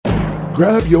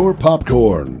Grab your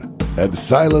popcorn and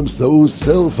silence those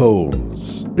cell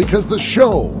phones because the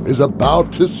show is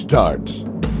about to start.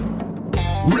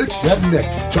 Rick and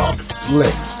Nick Talk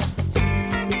Flicks.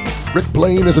 Rick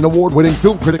Blaine is an award-winning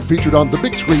film critic featured on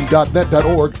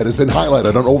thebigscreen.net.org and has been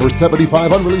highlighted on over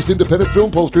 75 unreleased independent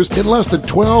film posters in less than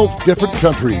 12 different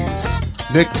countries.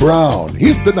 Nick Brown,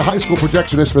 he's been the high school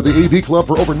projectionist for the AV Club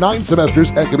for over 9 semesters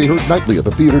and can be heard nightly at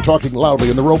the theater talking loudly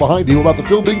in the row behind you about the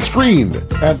film being screened.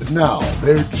 And now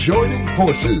they're joining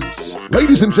forces.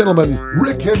 Ladies and gentlemen,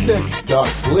 Rick and Nick Talk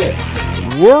Flicks.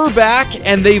 We're back,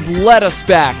 and they've let us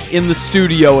back in the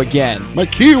studio again. My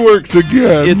key works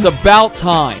again. It's about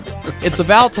time. It's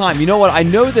about time. You know what? I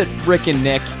know that Rick and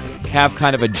Nick have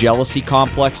kind of a jealousy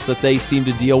complex that they seem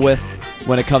to deal with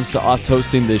when it comes to us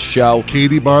hosting this show.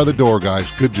 Katie, bar the door,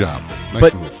 guys. Good job. Nice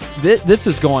but move. This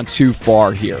has gone too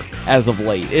far here as of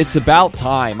late. It's about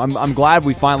time. I'm glad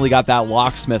we finally got that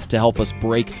locksmith to help us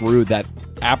break through that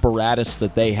apparatus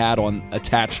that they had on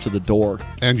attached to the door.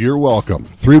 And you're welcome.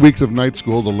 3 weeks of night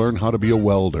school to learn how to be a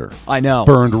welder. I know.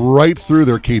 Burned right through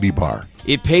their Katie bar.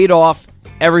 It paid off.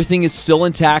 Everything is still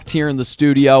intact here in the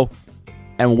studio,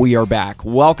 and we are back.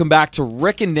 Welcome back to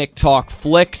Rick and Nick Talk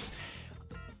Flicks.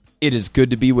 It is good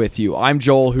to be with you. I'm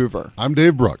Joel Hoover. I'm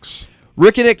Dave Brooks.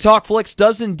 Rick and Nick Talk Flicks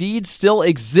does indeed still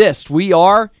exist. We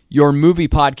are your movie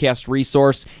podcast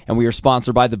resource, and we are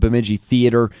sponsored by the Bemidji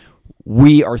Theater.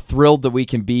 We are thrilled that we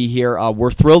can be here.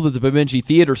 We're thrilled that the Bemidji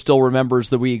Theater still remembers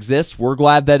that we exist. We're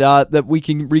glad that we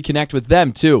can reconnect with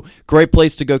them, too. Great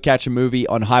place to go catch a movie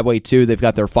on Highway 2. They've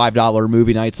got their $5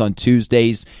 movie nights on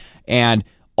Tuesdays, and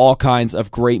all kinds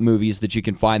of great movies that you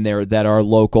can find there that are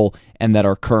local and that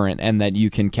are current and that you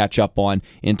can catch up on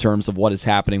in terms of what is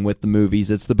happening with the movies.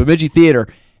 It's the Bemidji Theater,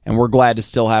 and we're glad to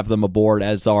still have them aboard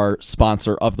as our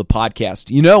sponsor of the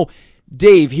podcast. You know,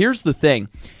 Dave, here's the thing.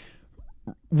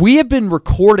 We have been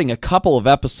recording a couple of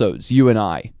episodes, you and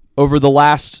I, over the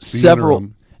last several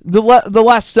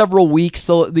weeks,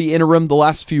 the interim, the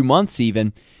last few months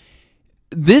even.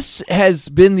 This has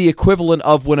been the equivalent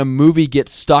of when a movie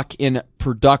gets stuck in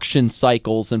production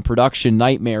cycles and production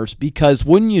nightmares, because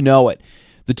wouldn't you know it,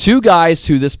 the two guys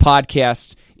who this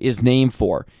podcast is named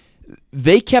for,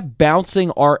 they kept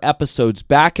bouncing our episodes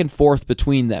back and forth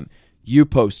between them. You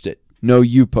post it. No,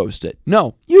 you post it.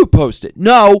 No, you post it.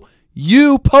 No,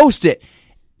 you post it.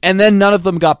 And then none of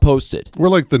them got posted. We're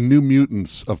like the New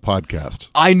Mutants of podcast.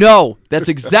 I know. That's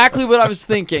exactly what I was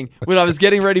thinking when I was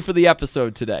getting ready for the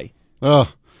episode today. Well,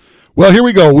 here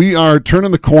we go. We are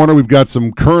turning the corner. We've got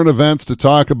some current events to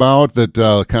talk about that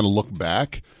kind of look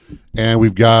back. And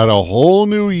we've got a whole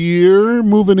new year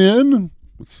moving in.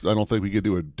 I don't think we could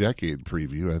do a decade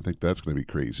preview. I think that's going to be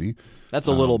crazy. That's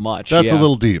a little much. That's a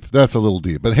little deep. That's a little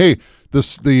deep. But hey,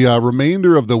 the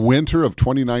remainder of the winter of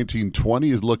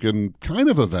 2019-20 is looking kind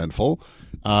of eventful,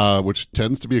 which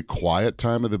tends to be a quiet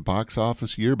time of the box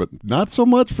office year, but not so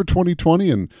much for 2020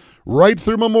 and right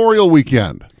through Memorial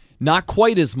Weekend. Not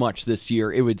quite as much this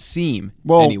year, it would seem,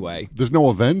 anyway. There's no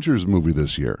Avengers movie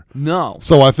this year. No.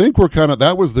 So I think we're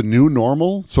that was the new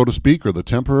normal, so to speak, or the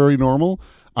temporary normal.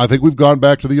 I think we've gone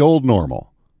back to the old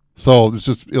normal. So this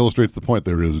just illustrates the point.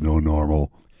 There is no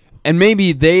normal. And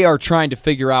maybe they are trying to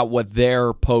figure out what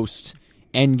their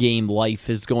post-Endgame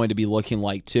life is going to be looking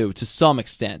like, too, to some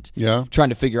extent. Yeah. Trying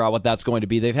to figure out what that's going to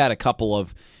be. They've had a couple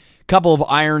of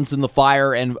irons in the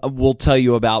fire, and we'll tell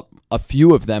you about a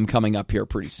few of them coming up here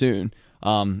pretty soon.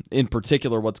 In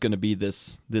particular, what's going to be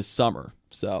this summer.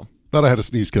 So thought I had a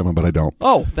sneeze coming, but I don't.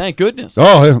 Oh, thank goodness.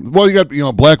 Oh, well, you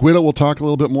got Black Widow. We'll talk a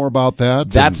little bit more about that.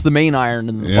 That's the main iron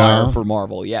in the fire for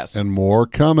Marvel. Yes, and more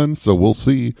coming. So we'll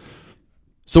see.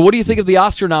 So what do you think of the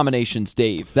Oscar nominations,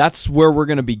 Dave? That's where we're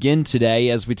going to begin today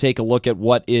as we take a look at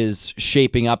what is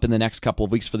shaping up in the next couple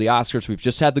of weeks for the Oscars. We've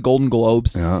just had the Golden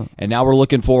Globes, and now we're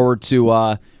looking forward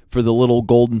to for the little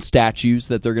golden statues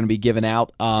that they're going to be giving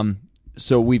out.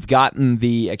 So we've gotten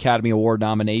the Academy Award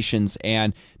nominations,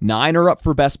 and 9 are up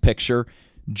for Best Picture.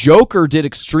 Joker did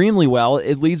extremely well.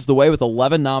 It leads the way with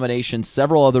 11 nominations.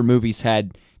 Several other movies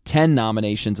had 10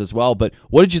 nominations as well. But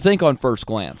what did you think on first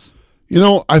glance?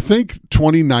 I think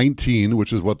 2019,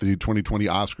 which is what the 2020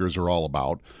 Oscars are all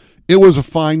about, it was a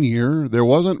fine year. There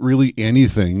wasn't really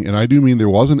anything, and I do mean there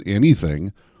wasn't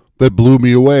anything, that blew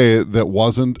me away that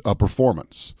wasn't a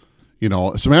performance.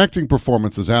 Some acting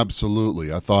performances,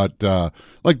 absolutely. I thought,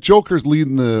 like Joker's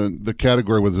leading the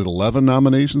category, was it 11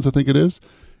 nominations, I think it is?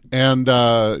 And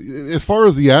as far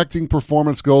as the acting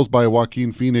performance goes by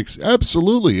Joaquin Phoenix,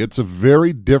 absolutely. It's a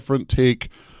very different take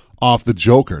off the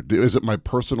Joker. Is it my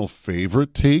personal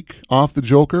favorite take off the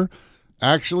Joker?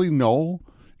 Actually, no.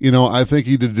 I think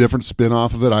he did a different spin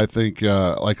off of it. I think,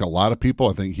 like a lot of people,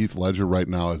 I think Heath Ledger right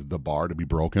now is the bar to be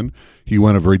broken. He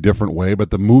went a very different way, but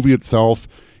the movie itself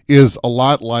is a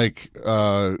lot like,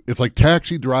 it's like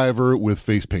Taxi Driver with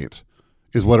face paint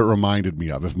is what it reminded me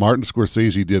of. If Martin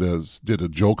Scorsese did a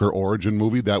Joker origin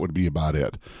movie, that would be about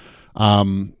it.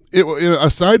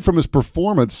 Aside from his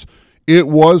performance, I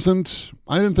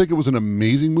didn't think it was an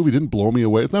amazing movie. It didn't blow me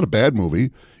away. It's not a bad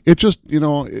movie. It just,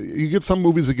 you get some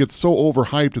movies that get so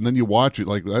overhyped and then you watch it.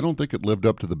 Like, I don't think it lived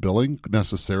up to the billing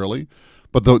necessarily.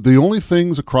 But the only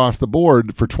things across the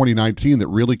board for 2019 that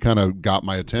really kind of got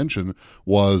my attention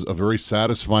was a very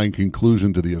satisfying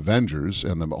conclusion to the Avengers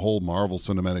and the whole Marvel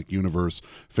Cinematic Universe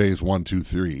Phase 1, 2,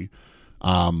 3.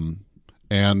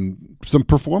 And some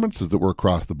performances that were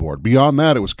across the board. Beyond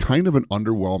that, it was kind of an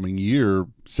underwhelming year,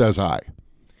 says I.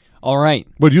 All right.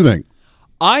 What do you think?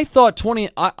 I thought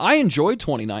I enjoyed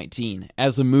 2019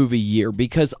 as a movie year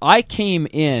because I came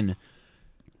in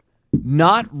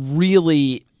not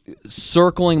really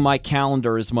circling my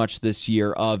calendar as much this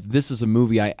year of this is a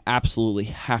movie I absolutely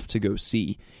have to go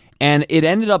see. And it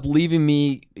ended up leaving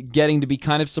me getting to be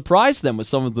kind of surprised then with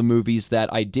some of the movies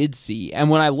that I did see. And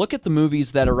when I look at the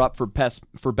movies that are up for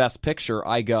Best Picture,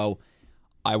 I go,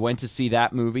 I went to see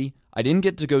that movie. I didn't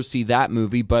get to go see that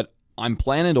movie, but I'm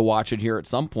planning to watch it here at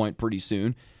some point pretty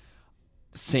soon.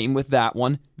 Same with that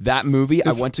one. That movie,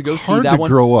 I went to go see that one. It's hard to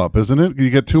grow up, isn't it? You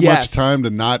get too much time to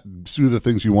not do the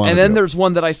things you want to do. And then there's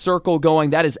one that I circle going,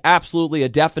 that is absolutely a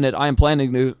definite. I am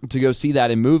planning to go see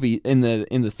that in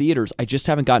the theaters. I just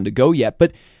haven't gotten to go yet.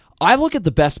 But I look at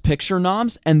the Best Picture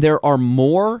noms, and there are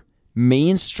more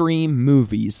mainstream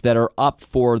movies that are up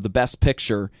for the Best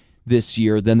Picture this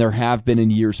year than there have been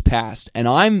in years past. And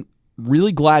I'm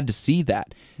really glad to see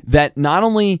that. That not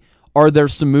only are there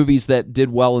some movies that did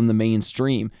well in the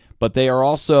mainstream, but they are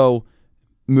also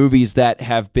movies that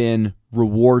have been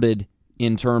rewarded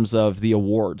in terms of the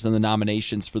awards and the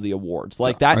nominations for the awards.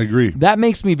 Like that, I agree. That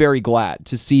makes me very glad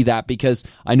to see that because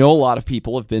I know a lot of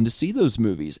people have been to see those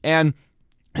movies. And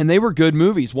they were good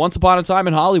movies. Once Upon a Time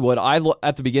in Hollywood,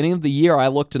 at the beginning of the year, I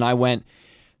looked and I went,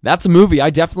 that's a movie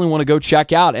I definitely want to go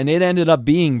check out. And it ended up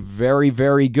being very,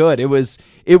 very good. It was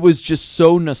just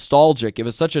so nostalgic. It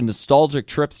was such a nostalgic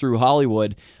trip through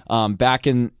Hollywood back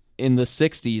in the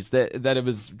 60s that it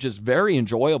was just very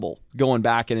enjoyable going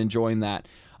back and enjoying that.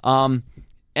 And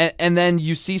then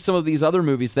you see some of these other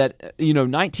movies that,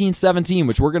 1917,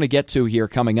 which we're going to get to here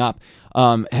coming up,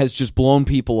 has just blown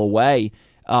people away.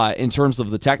 In terms of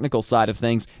the technical side of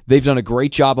things, they've done a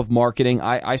great job of marketing.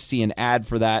 I see an ad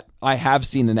for that. I have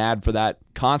seen an ad for that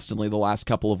constantly the last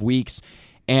couple of weeks,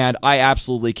 and I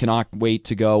absolutely cannot wait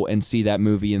to go and see that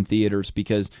movie in theaters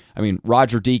because,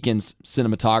 Roger Deakins'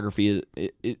 cinematography,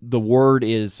 the word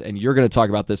is, and you're going to talk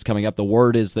about this coming up, the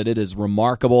word is that it is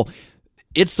remarkable.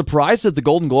 It's surprised at the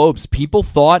Golden Globes. People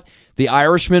thought The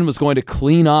Irishman was going to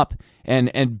clean up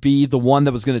and be the one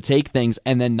that was going to take things.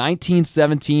 And then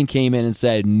 1917 came in and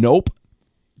said, nope,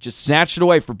 just snatched it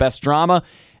away for Best Drama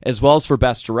as well as for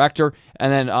Best Director.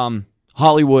 And then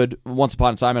Hollywood, Once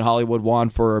Upon a Time in Hollywood, won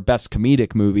for Best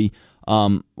Comedic Movie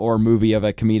or movie of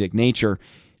a comedic nature.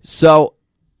 So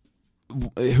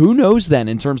who knows then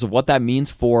in terms of what that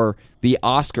means for the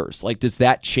Oscars? Like, does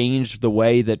that change the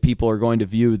way that people are going to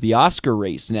view the Oscar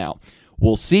race now?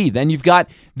 We'll see. Then you've got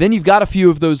a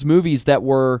few of those movies that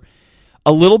were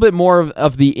a little bit more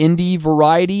of the indie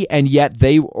variety, and yet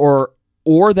or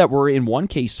that were in one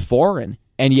case foreign,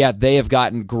 and yet they have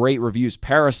gotten great reviews.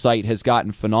 Parasite has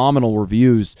gotten phenomenal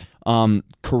reviews.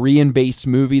 Korean-based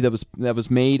movie that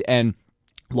was made, and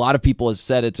a lot of people have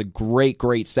said it's a great,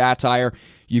 great satire.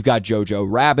 You've got Jojo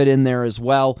Rabbit in there as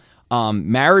well.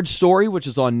 Marriage Story, which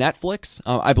is on Netflix,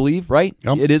 I believe, right?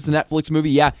 Yep. It is a Netflix movie.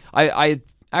 Yeah, I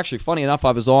actually, funny enough,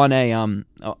 I was on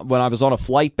when I was on a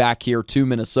flight back here to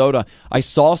Minnesota, I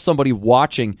saw somebody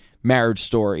watching Marriage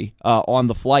Story on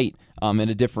the flight in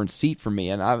a different seat from me,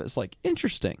 and I was like,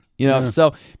 interesting, Yeah.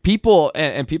 So people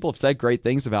have said great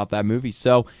things about that movie.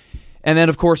 So, and then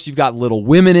of course you've got Little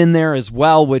Women in there as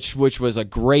well, which was a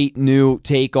great new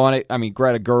take on it.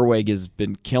 Greta Gerwig has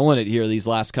been killing it here these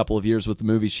last couple of years with the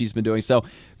movies she's been doing. So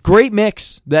great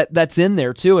mix that's in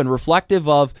there too, and reflective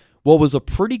of what was a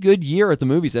pretty good year at the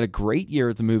movies and a great year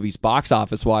at the movies box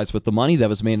office-wise with the money that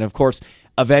was made. And, of course,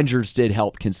 Avengers did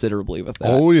help considerably with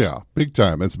that. Oh, yeah. Big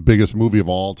time. It's the biggest movie of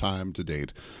all time to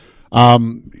date.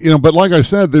 But like I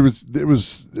said, there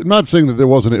was I'm not saying that it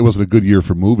wasn't a good year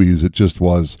for movies. It just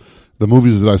was. The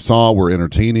movies that I saw were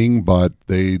entertaining, but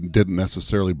they didn't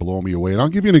necessarily blow me away. And I'll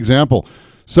give you an example.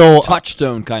 So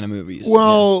touchstone kind of movies.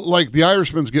 Well, like The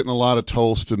Irishman's getting a lot of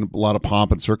toast and a lot of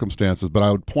pomp and circumstances, but I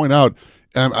would point out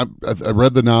I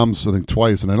read the noms, I think,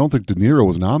 twice, and I don't think De Niro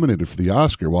was nominated for the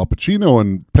Oscar, while Pacino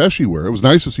and Pesci were. It was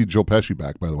nice to see Joe Pesci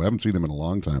back, by the way. I haven't seen him in a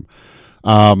long time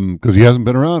because he hasn't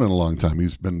been around in a long time.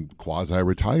 He's been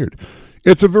quasi-retired.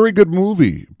 It's a very good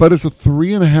movie, but it's a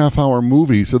 3.5-hour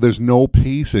movie, so there's no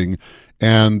pacing,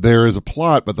 and there is a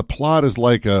plot, but the plot is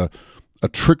like a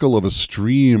trickle of a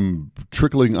stream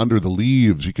trickling under the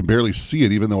leaves. You can barely see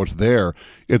it, even though it's there.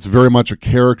 It's very much a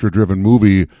character-driven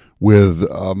movie with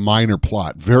a minor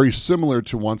plot, very similar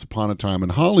to Once Upon a Time in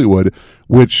Hollywood,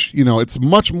 which, it's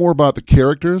much more about the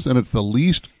characters, and it's the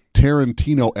least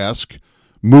Tarantino-esque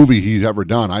movie he's ever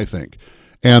done, I think.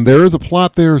 And there is a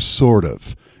plot there, sort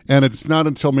of. And it's not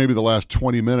until maybe the last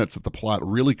 20 minutes that the plot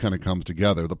really kind of comes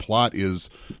together. The plot is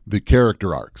the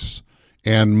character arcs,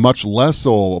 and much less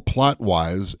so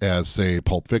plot-wise as, say,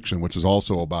 Pulp Fiction, which is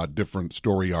also about different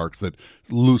story arcs that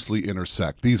loosely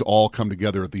intersect. These all come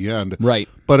together at the end. Right.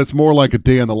 But it's more like a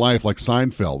day in the life, like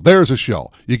Seinfeld. There's a show.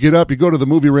 You get up, you go to the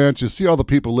movie ranch, you see all the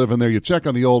people living there, you check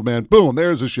on the old man, boom,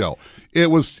 there's a show.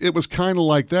 It was kind of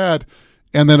like that,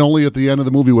 and then only at the end of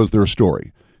the movie was there a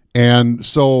story. And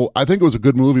so I think it was a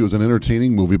good movie. It was an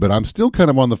entertaining movie, but I'm still kind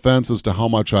of on the fence as to how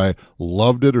much I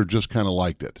loved it or just kind of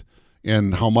liked it.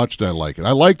 And how much did I like it?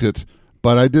 I liked it,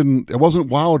 but I wasn't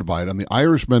wowed by it. And The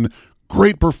Irishman,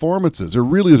 great performances. It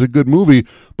really is a good movie,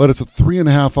 but it's a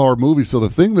 3.5-hour movie. So the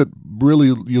thing that really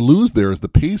you lose there is the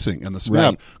pacing and the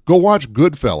snap. Right. Go watch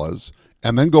Goodfellas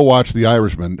and then go watch The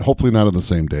Irishman, hopefully not on the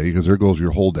same day, because there goes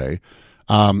your whole day.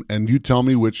 And you tell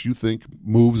me which you think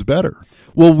moves better.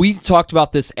 Well, we talked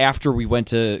about this after we went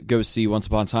to go see Once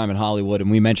Upon a Time in Hollywood,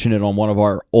 and we mentioned it on one of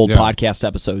our old podcast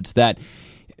episodes, that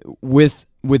with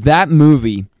that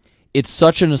movie, it's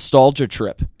such a nostalgia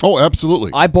trip. Oh,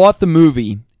 absolutely. I bought the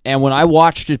movie, and when I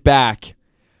watched it back,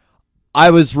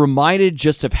 I was reminded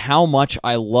just of how much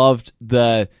I loved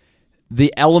the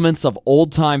elements of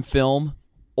old-time film,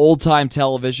 old-time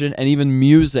television, and even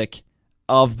music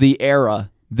of the era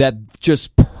that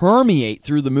just permeate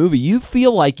through the movie. You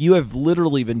feel like you have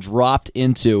literally been dropped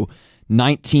into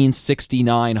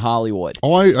 1969 Hollywood.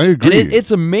 Oh, I agree. And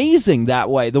it's amazing that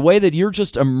way, the way that you're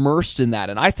just immersed in that.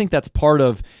 And I think that's part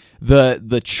of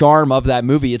the charm of that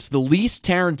movie. It's the least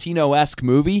Tarantino-esque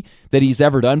movie that he's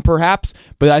ever done, perhaps,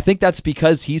 but I think that's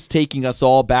because he's taking us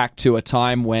all back to a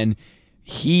time when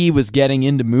he was getting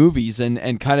into movies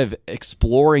and kind of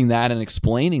exploring that and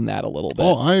explaining that a little bit.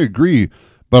 Oh, I agree.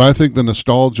 But I think the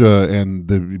nostalgia and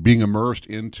the being immersed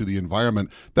into the environment,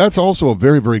 that's also a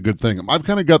very, very good thing. I've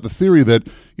kind of got the theory that,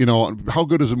 how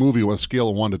good is a movie on a scale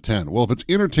of 1 to 10? Well, if it's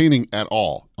entertaining at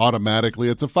all, automatically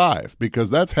it's a 5, because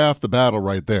that's half the battle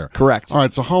right there. Correct. All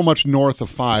right, so how much north of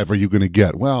 5 are you going to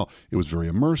get? Well, it was very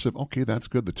immersive. Okay, that's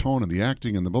good. The tone and the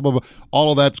acting and the blah, blah, blah.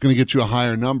 All of that's going to get you a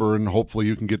higher number, and hopefully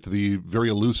you can get to the very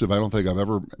elusive. I don't think I've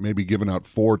ever maybe given out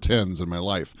 4 10s in my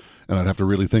life, and I'd have to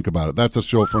really think about it. That's a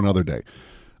show for another day.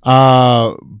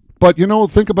 But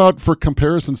think about, for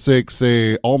comparison's sake,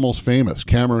 say Almost Famous,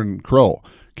 Cameron Crowe,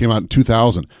 came out in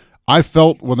 2000. I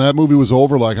felt when that movie was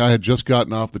over like I had just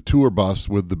gotten off the tour bus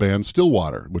with the band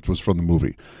Stillwater, which was from the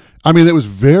movie. I mean, it was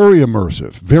very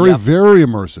immersive, very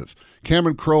immersive.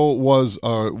 Cameron Crowe was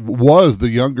the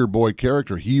younger boy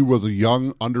character. He was a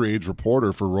young underage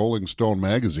reporter for Rolling Stone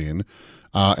magazine,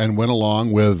 and went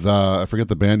along with I forget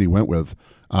the band he went with.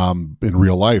 In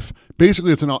real life.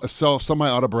 Basically, it's a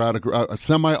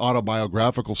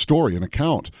semi-autobiographical story, an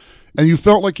account. And you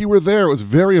felt like you were there. It was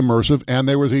very immersive, and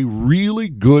there was a really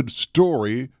good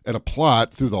story and a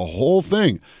plot through the whole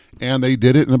thing. And they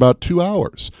did it in about 2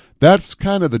 hours. That's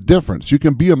kind of the difference. You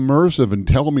can be immersive and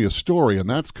tell me a story, and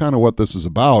that's kind of what this is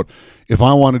about. If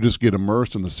I want to just get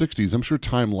immersed in the 60s, I'm sure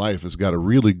Time Life has got a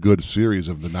really good series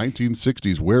of the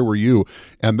 1960s, Where Were You?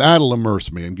 And that'll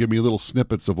immerse me and give me little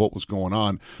snippets of what was going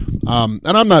on. And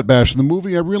I'm not bashing the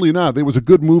movie. I'm really not. It was a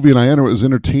good movie, and I was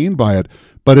entertained by it,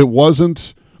 but it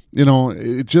wasn't,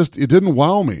 it didn't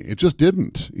wow me. It just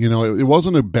didn't. It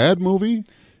wasn't a bad movie.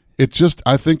 It just,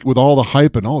 I think with all the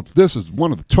hype and, this is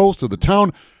one of the toasts of the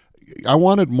town, I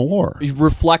wanted more.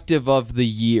 Reflective of the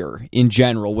year in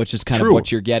general, which is kind of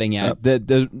what you're getting at.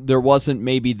 There wasn't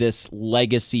maybe this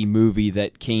legacy movie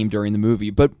that came during the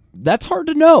movie, but that's hard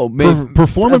to know.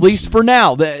 Performance, at least for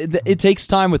now. It takes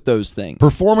time with those things.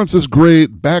 Performance is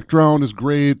great. Background is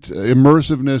great.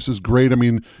 Immersiveness is great. I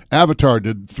mean, Avatar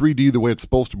did 3D the way it's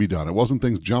supposed to be done. It wasn't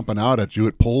things jumping out at you.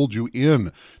 It pulled you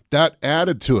in. That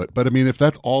added to it. But, I mean, if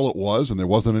that's all it was and there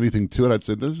wasn't anything to it, I'd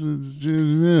say this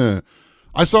is...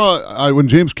 I saw when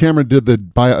James Cameron did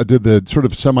the sort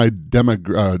of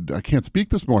I can't speak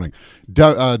this morning.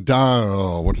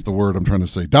 What's the word I'm trying to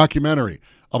say? Documentary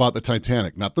about the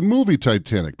Titanic. Not the movie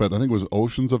Titanic, but I think it was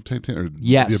Oceans of Titanic, or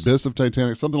Yes. The Abyss of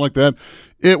Titanic, something like that.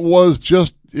 It was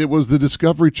the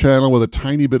Discovery Channel with a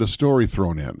tiny bit of story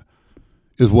thrown in,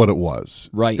 is what it was.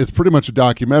 Right. It's pretty much a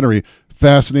documentary.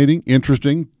 Fascinating,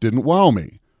 interesting, didn't wow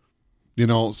me.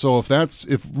 So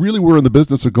if really we're in the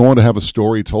business of going to have a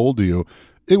story told to you,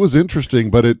 it was interesting,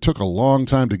 but it took a long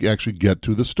time to actually get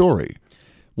to the story.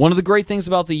 One of the great things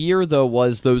about the year, though,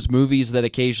 was those movies that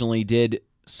occasionally did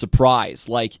surprise.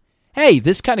 Like, hey,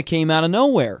 this kind of came out of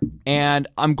nowhere, and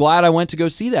I'm glad I went to go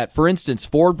see that. For instance,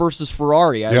 Ford versus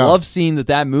Ferrari. I love seeing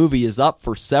that movie is up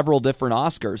for several different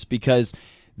Oscars because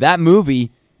that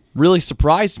movie really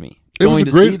surprised me. It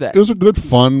was a good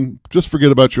fun, just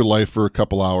forget about your life for a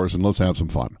couple hours and let's have some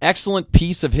fun. Excellent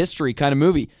piece of history kind of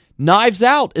movie. Knives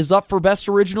Out is up for Best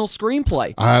Original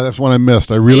Screenplay. That's one I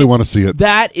missed. I really want to see it.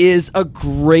 That is a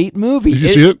great movie. Did you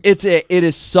see it? It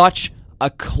is such a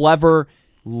clever,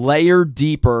 layer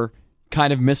deeper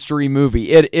kind of mystery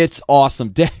movie. It's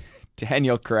awesome.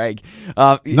 Daniel Craig.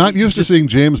 Not used to seeing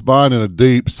James Bond in a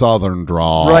deep southern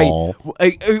drawl.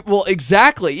 Right. Well,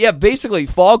 exactly. Yeah, basically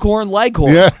Foghorn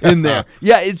Leghorn in there.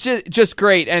 Yeah, it's just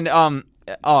great. And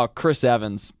Chris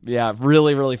Evans. Yeah,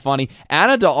 really, really funny.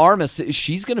 Ana de Armas,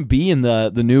 she's going to be in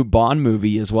the new Bond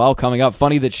movie as well coming up.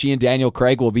 Funny that she and Daniel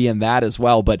Craig will be in that as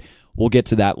well, but we'll get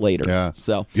to that later. Yeah.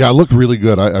 So yeah, it looked really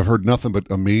good. I've heard nothing but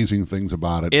amazing things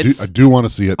about it. I do want to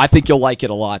see it. I think you'll like it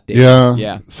a lot, Dave.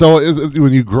 Yeah. So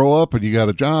when you grow up and you got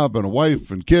a job and a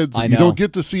wife and kids, you don't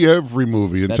get to see every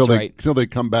movie until they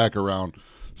come back around.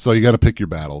 So you got to pick your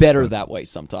battles. Better that way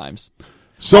sometimes.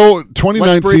 So 2019,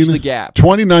 let's bridge the gap.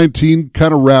 2019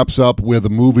 kind of wraps up with a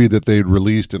movie that they'd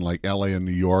released in like LA and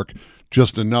New York,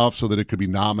 just enough so that it could be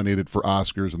nominated for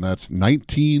Oscars, and that's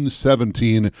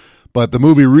 1917. But the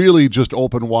movie really just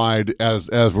opened wide as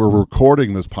we're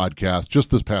recording this podcast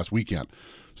just this past weekend.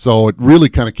 So it really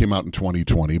kind of came out in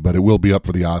 2020, but it will be up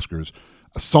for the Oscars.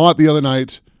 I saw it the other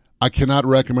night. I cannot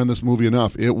recommend this movie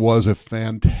enough. It was a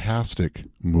fantastic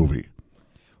movie.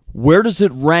 Where does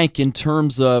it rank in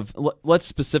terms of, let's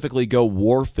specifically go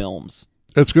war films?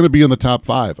 It's going to be in the top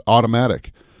 5,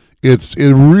 automatic. It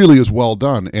really is well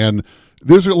done, and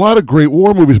there's a lot of great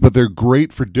war movies, but they're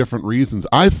great for different reasons.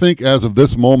 I think as of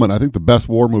this moment, I think the best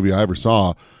war movie I ever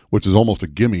saw, which is almost a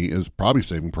gimme, is probably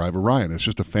Saving Private Ryan. It's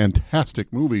just a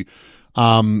fantastic movie.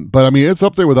 But I mean, it's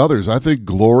up there with others. I think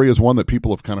Glory is one that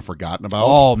people have kind of forgotten about.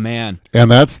 Oh man,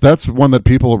 and that's one that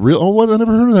people have I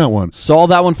never heard of that one. Saw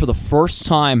that one for the first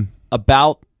time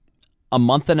about a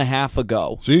month and a half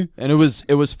ago. See? And it was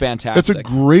fantastic. It's a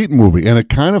great movie, and it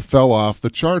kind of fell off the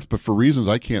charts, but for reasons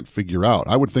I can't figure out.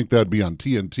 I would think that'd be on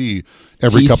TNT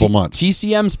every couple months.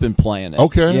 TCM's been playing it.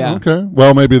 Okay.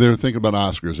 Well, maybe they're thinking about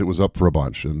Oscars. It was up for a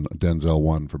bunch, and Denzel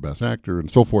won for Best Actor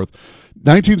and so forth.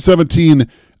 1917,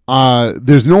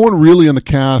 there's no one really in the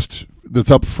cast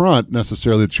that's up front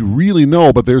necessarily that you really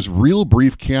know, but there's real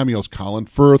brief cameos. Colin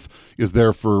Firth is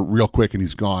there for real quick and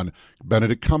he's gone.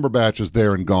 Benedict Cumberbatch is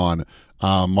there and gone.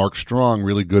 Mark Strong,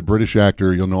 really good British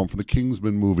actor. You'll know him from the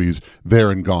Kingsman movies,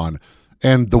 there and gone.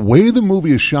 And the way the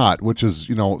movie is shot, which is,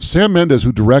 Sam Mendes,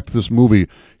 who directed this movie,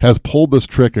 has pulled this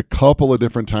trick a couple of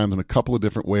different times in a couple of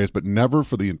different ways, but never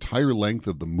for the entire length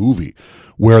of the movie,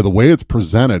 where the way it's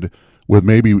presented with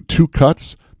maybe 2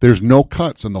 cuts, there's no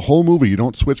cuts in the whole movie. You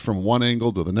don't switch from one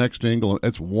angle to the next angle.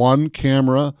 It's one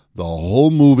camera, the whole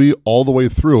movie, all the way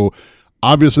through.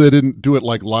 Obviously, they didn't do it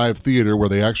like live theater where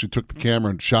they actually took the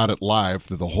camera and shot it live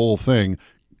through the whole thing.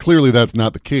 Clearly, that's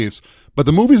not the case. But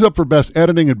the movie's up for Best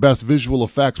Editing and Best Visual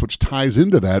Effects, which ties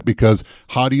into that because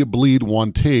how do you bleed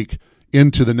one take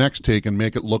into the next take and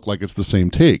make it look like it's the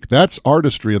same take? That's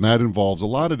artistry, and that involves a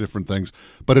lot of different things.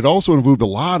 But it also involved a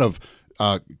lot of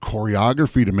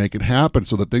choreography to make it happen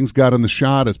so that things got in the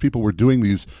shot as people were doing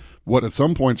these, what at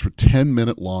some points were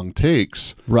 10-minute long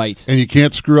takes. Right. And you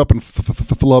can't screw up and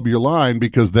flub your line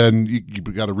because then you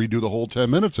got to redo the whole 10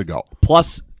 minutes ago.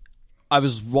 Plus, I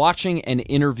was watching an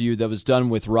interview that was done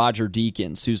with Roger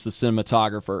Deakins, who's the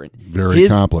cinematographer. Very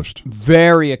accomplished.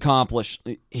 Very accomplished.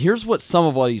 Here's some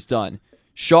of what he's done.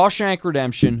 Shawshank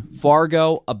Redemption,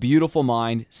 Fargo, A Beautiful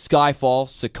Mind, Skyfall,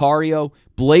 Sicario,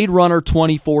 Blade Runner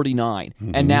 2049,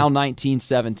 and now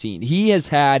 1917. He has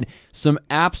had some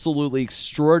absolutely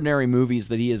extraordinary movies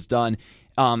that he has done.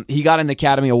 He got an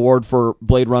Academy Award for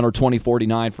Blade Runner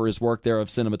 2049 for his work there of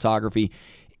cinematography.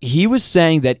 He was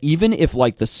saying that even if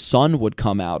the sun would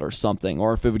come out or something,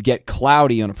 or if it would get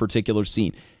cloudy on a particular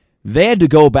scene, they had to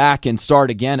go back and start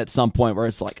again at some point where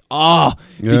it's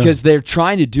because they're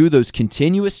trying to do those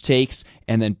continuous takes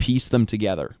and then piece them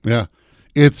together. Yeah.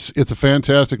 It's a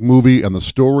fantastic movie, and the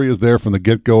story is there from the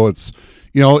get-go.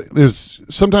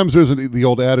 sometimes there's the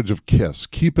old adage of KISS,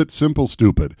 keep it simple,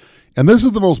 stupid. And this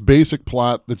is the most basic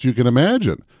plot that you can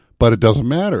imagine, but it doesn't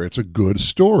matter. It's a good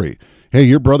story. Hey,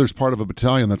 your brother's part of a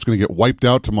battalion that's going to get wiped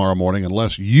out tomorrow morning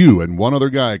unless you and one other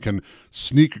guy can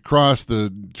sneak across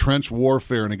the trench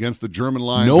warfare and against the German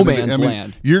lines. No man's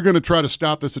land. You're going to try to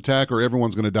stop this attack or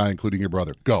everyone's going to die, including your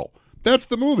brother. Go. That's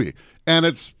the movie. And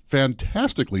it's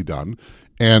fantastically done,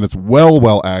 and it's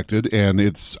well acted, and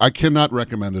I cannot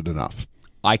recommend it enough.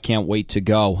 I can't wait to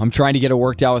go. I'm trying to get it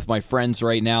worked out with my friends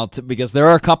right now because there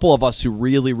are a couple of us who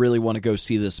really, really want to go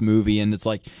see this movie, and it's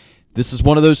like, this is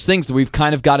one of those things that we've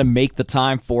kind of got to make the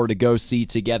time for to go see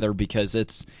together because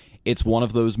it's one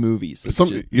of those movies.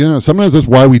 Sometimes that's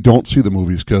why we don't see the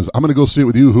movies, because I'm going to go see it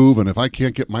with you, Hoove, and if I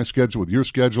can't get my schedule with your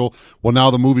schedule, well,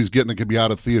 now the movie's it could be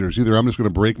out of theaters. Either I'm just going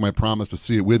to break my promise to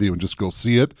see it with you and just go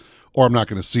see it, or I'm not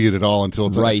going to see it at all until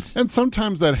it's right. And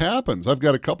sometimes that happens. I've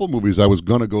got a couple movies I was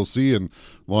going to go see, and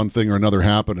one thing or another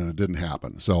happened, and it didn't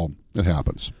happen. So it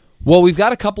happens. Well, we've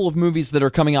got a couple of movies that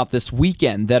are coming out this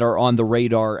weekend that are on the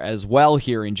radar as well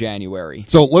here in January.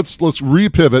 So let's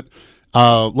repivot.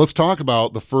 Let's talk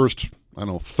about the first,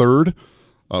 third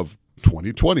of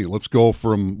 2020. Let's go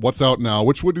from what's out now,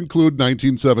 which would include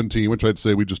 1917, which I'd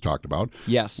say we just talked about.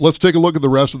 Yes. Let's take a look at the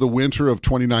rest of the winter of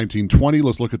 2019-20.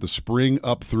 Let's look at the spring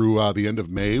up through the end of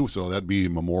May. So that'd be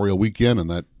Memorial Weekend,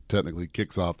 and that technically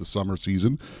kicks off the summer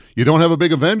season. You don't have a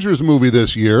big Avengers movie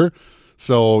this year,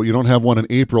 so you don't have one in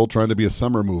April trying to be a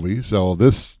summer movie. So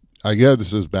this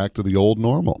is back to the old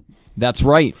normal. That's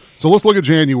right. So let's look at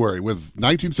January with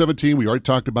 1917. We already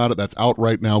talked about it. That's out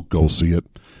right now. Go see it.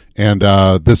 And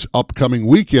this upcoming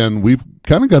weekend, we've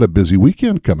kind of got a busy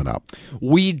weekend coming up.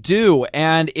 We do,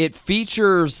 and it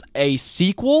features a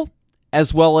sequel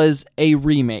as well as a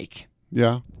remake.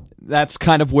 Yeah. That's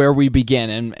kind of where we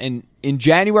begin. And in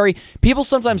January, people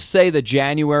sometimes say that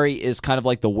January is kind of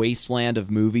like the wasteland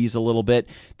of movies a little bit.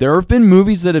 There have been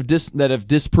movies that have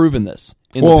disproven this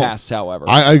in the past, however.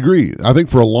 I agree. I think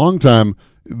for a long time,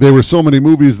 there were so many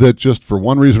movies that just for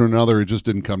one reason or another, it just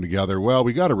didn't come together. Well,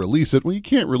 we got to release it. Well, you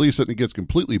can't release it and it gets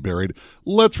completely buried.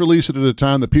 Let's release it at a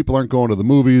time that people aren't going to the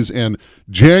movies. And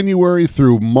January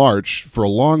through March, for a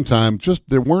long time, just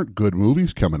there weren't good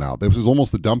movies coming out. This was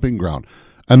almost the dumping ground.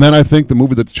 And then I think the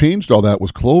movie that changed all that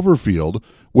was Cloverfield,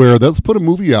 where let's put a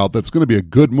movie out that's going to be a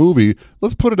good movie.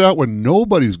 Let's put it out when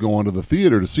nobody's going to the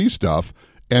theater to see stuff,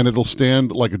 and it'll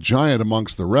stand like a giant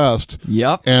amongst the rest.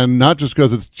 Yep. And not just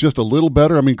because it's just a little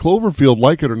better. I mean, Cloverfield,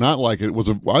 like it or not like it,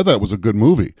 I thought it was a good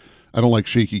movie. I don't like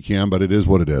shaky cam, but it is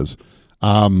what it is.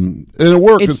 And it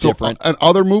worked. It's different. And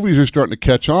other movies are starting to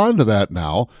catch on to that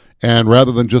now. And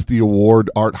rather than just the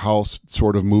award art house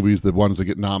sort of movies, the ones that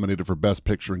get nominated for Best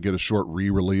Picture and get a short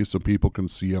re-release so people can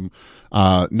see them,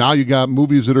 now you got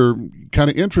movies that are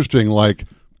kind of interesting, like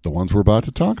the ones we're about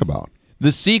to talk about.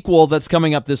 The sequel that's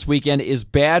coming up this weekend is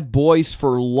Bad Boys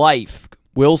for Life.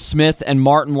 Will Smith and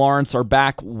Martin Lawrence are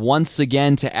back once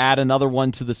again to add another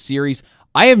one to the series.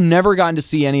 I have never gotten to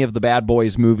see any of the Bad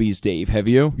Boys movies, Dave. Have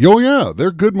you? Oh, yeah.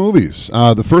 They're good movies.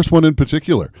 The first one in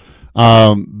particular.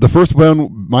 The first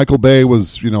one, Michael Bay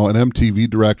was, an MTV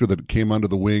director that came under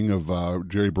the wing of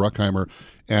Jerry Bruckheimer.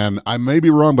 And I may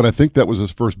be wrong, but I think that was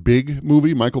his first big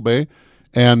movie, Michael Bay.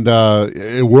 And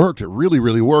it worked. It really,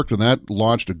 really worked. And that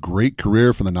launched a great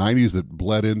career from the 90s that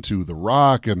bled into The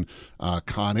Rock and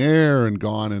Con Air and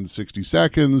Gone in 60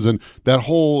 Seconds. And that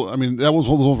whole, that was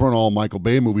those weren't all Michael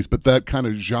Bay movies, but that kind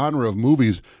of genre of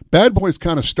movies, Bad Boys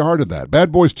kind of started that.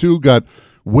 Bad Boys 2 got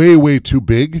way, way too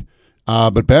big.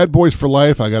 But Bad Boys for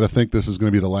Life, I got to think this is going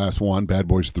to be the last one, Bad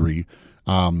Boys 3.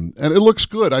 And it looks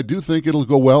good. I do think it'll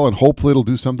go well, and hopefully it'll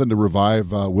do something to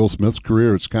revive Will Smith's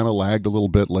career. It's kind of lagged a little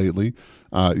bit lately.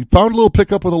 He found a little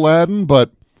pickup with Aladdin,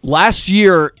 but last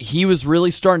year he was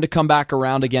really starting to come back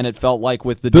around again. It felt like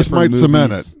with the this different might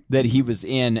cement movies it. that he was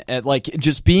in, at like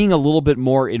just being a little bit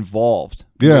more involved.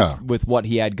 Yeah. With what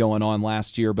he had going on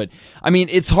last year. But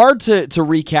it's hard to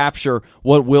recapture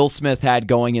what Will Smith had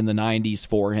going in the 90s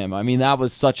for him. That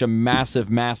was such a massive,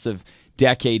 massive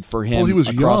decade for him. Well, he was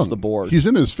across young. The board. He's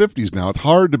in his 50s now. It's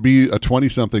hard to be a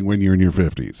 20-something when you're in your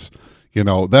 50s.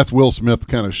 That's Will Smith's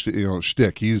kind of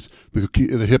shtick. He's the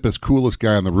hippest, coolest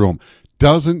guy in the room.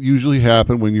 Doesn't usually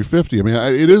happen when you're 50.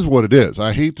 It is what it is.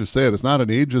 I hate to say it. It's not an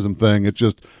ageism thing.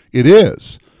 It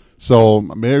is. So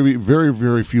maybe very,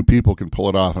 very few people can pull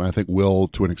it off, and I think Will,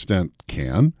 to an extent,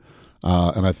 can.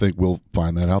 And I think we'll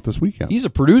find that out this weekend. He's a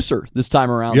producer this time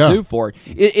around, too, for it.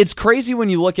 It's crazy when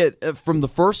you look at from the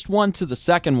first one to the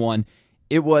second one,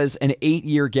 it was an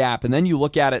 8-year gap. And then you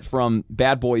look at it from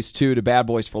Bad Boys 2 to Bad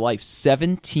Boys for Life,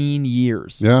 17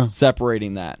 years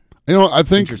separating that.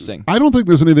 Interesting. I don't think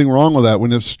there's anything wrong with that.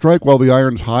 When it's strike while the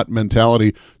iron's hot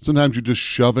mentality, sometimes you're just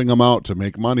shoving them out to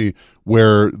make money,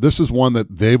 where this is one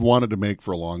that they've wanted to make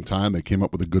for a long time. They came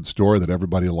up with a good story that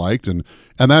everybody liked, and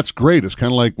that's great. It's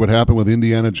kind of like what happened with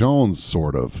Indiana Jones,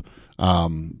 sort of.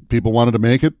 People wanted to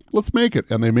make it, let's make it.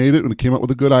 And they made it and came up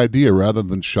with a good idea rather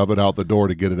than shove it out the door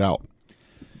to get it out.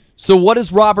 So what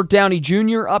is Robert Downey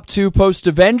Jr. up to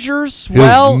post-Avengers?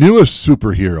 His newest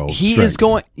superhero. He is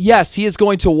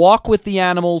going to walk with the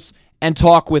animals and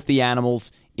talk with the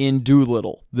animals in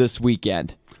Doolittle this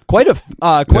weekend. Quite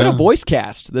a voice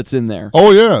cast that's in there. Oh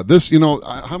yeah, this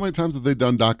how many times have they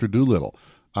done Dr. Doolittle?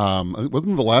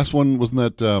 Wasn't the last one? Wasn't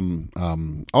that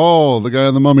the guy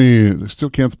in the Mummy? I still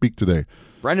can't speak today.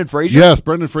 Brendan Fraser. Yes,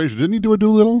 Brendan Fraser. Didn't he do a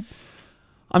Doolittle?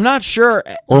 I'm not sure.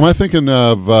 Or am I thinking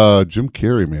of Jim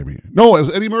Carrey? Maybe. No, it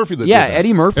was Eddie Murphy that did that.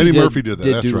 Eddie Murphy did that.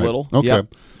 That's Doolittle. Right. Okay.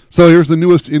 Yep. So here's the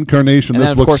newest incarnation. And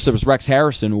then, of course, there was Rex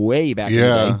Harrison way back in the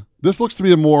day. This looks to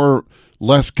be a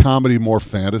less comedy, more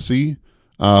fantasy,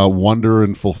 wonder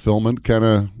and fulfillment kind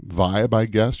of vibe, I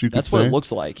guess you could say. That's what it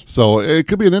looks like. So it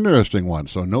could be an interesting one.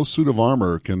 So no suit of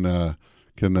armor can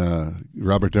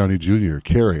Robert Downey Jr.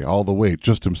 carry all the weight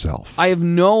just himself. I have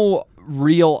no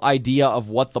real idea of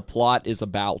what the plot is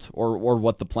about or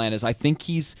what the plan is. I think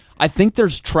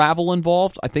there's travel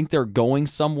involved. I think they're going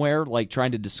somewhere, like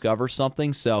trying to discover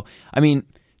something. So, I mean,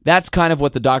 that's kind of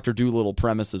what the Dr. Doolittle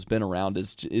premise has been around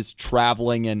is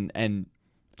traveling and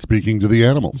speaking to the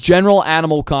animals. General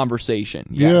animal conversation.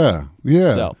 Yes.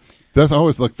 Yeah. So I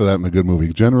always look for that in a good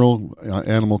movie. General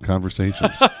animal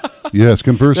conversations. Yes,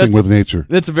 conversing with nature.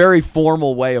 That's a very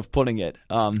formal way of putting it.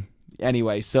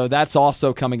 Anyway, so that's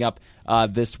also coming up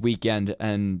this weekend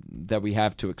and that we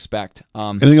have to expect.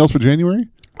 Anything else for January?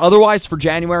 Otherwise, for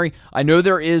January, I know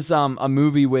there is a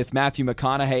movie with Matthew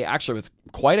McConaughey, actually with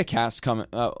quite a cast coming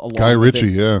along. Guy Ritchie,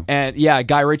 yeah. And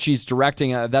Guy Ritchie's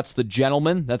directing. That's The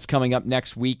Gentleman. That's coming up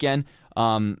next weekend.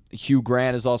 Hugh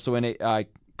Grant is also in it.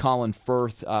 Colin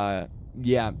Firth.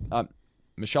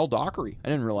 Michelle Dockery. I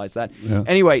didn't realize that. Yeah.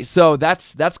 Anyway, so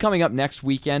that's coming up next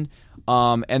weekend.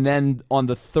 And then on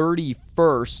the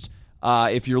 31st,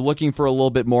 if you're looking for a little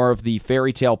bit more of the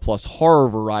fairy tale plus horror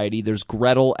variety, there's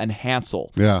Gretel and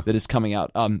Hansel that is coming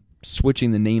out. Switching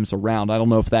the names around. I don't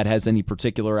know if that has any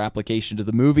particular application to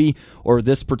the movie or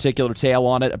this particular tale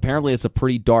on it. Apparently, it's a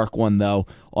pretty dark one, though,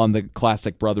 on the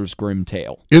classic Brothers Grimm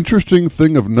tale. Interesting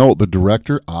thing of note, the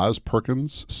director, Oz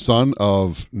Perkins, son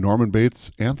of Norman Bates,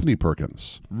 Anthony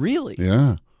Perkins. Really?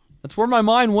 Yeah. That's where my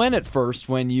mind went at first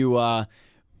when you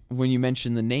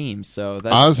mentioned the name, so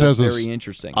that's very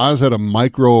interesting. Oz had a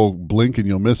micro blink and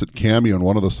you'll miss it cameo in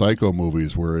one of the Psycho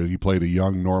movies where he played a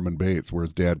young Norman Bates, where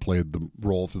his dad played the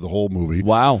role through the whole movie.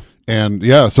 Wow. And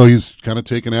so he's kind of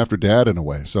taken after dad in a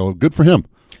way, so good for him.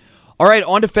 All right,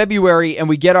 on to February, and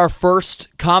we get our first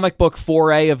comic book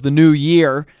foray of the new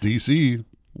year. DC.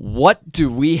 What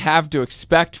do we have to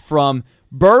expect from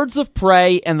Birds of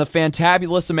Prey and the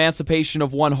Fantabulous Emancipation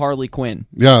of One Harley Quinn?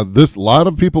 Yeah, a lot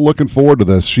of people looking forward to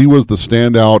this. She was the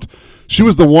standout. She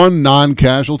was the one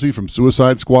non-casualty from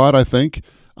Suicide Squad, I think.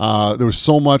 There was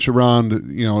so much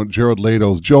around, Jared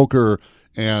Leto's Joker,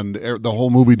 and the whole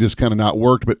movie just kind of not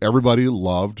worked, but everybody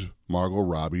loved Margot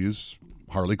Robbie's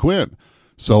Harley Quinn.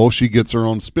 So she gets her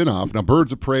own spin-off. Now,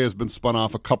 Birds of Prey has been spun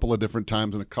off a couple of different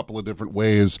times in a couple of different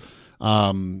ways.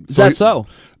 Is that so?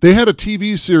 They had a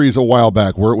TV series a while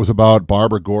back where it was about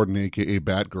Barbara Gordon, a.k.a.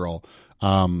 Batgirl,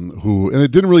 and it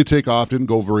didn't really take off, didn't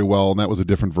go very well, and that was a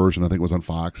different version. I think it was on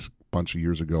Fox a bunch of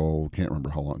years ago. Can't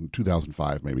remember how long,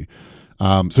 2005 maybe.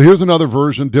 So here's another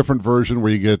version, different version,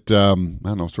 where you get,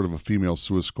 sort of a female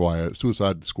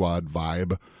Suicide Squad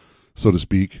vibe, so to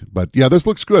speak. But yeah, this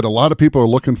looks good. A lot of people are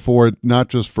looking for it, not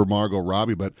just for Margot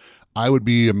Robbie, but I'd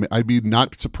be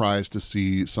not surprised to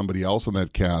see somebody else in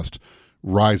that cast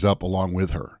rise up along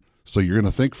with her. So you're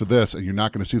going to think for this, and you're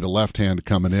not going to see the left hand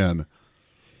coming in.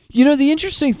 The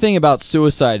interesting thing about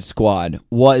Suicide Squad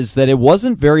was that it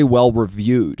wasn't very well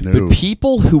reviewed, No. but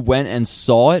people who went and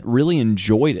saw it really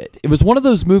enjoyed it. It was one of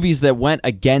those movies that went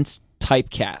against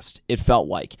typecast, it felt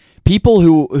like. People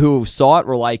who saw it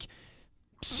were like,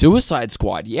 Suicide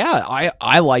Squad, yeah,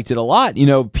 I liked it a lot.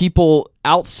 People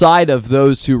outside of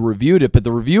those who reviewed it, but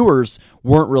the reviewers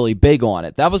weren't really big on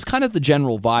it. That was kind of the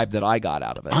general vibe that I got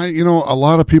out of it. A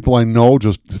lot of people I know,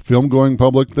 just film-going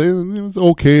public, it was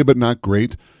okay, but not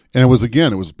great. And it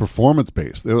was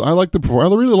performance-based. I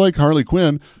really like Harley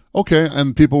Quinn. Okay,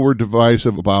 and people were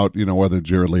divisive about, whether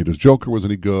Jared Leto's Joker was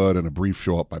any good, and a brief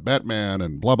show-up by Batman,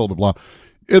 and blah, blah, blah, blah.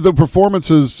 The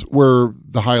performances were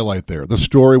the highlight there. The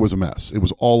story was a mess. It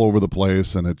was all over the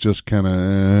place, and it just kind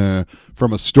of,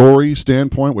 from a story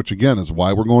standpoint, which again is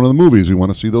why we're going to the movies. We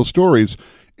want to see those stories.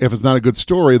 If it's not a good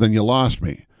story, then you lost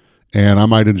me. And I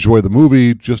might enjoy the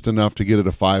movie just enough to get it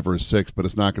a 5 or a 6, but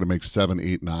it's not going to make 7,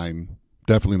 8, 9,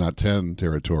 definitely not 10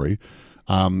 territory.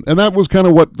 And that was kind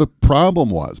of what the problem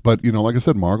was. But, like I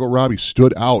said, Margot Robbie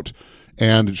stood out.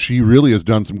 And she really has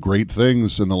done some great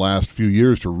things in the last few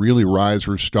years to really rise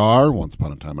her star. Once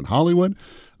Upon a Time in Hollywood.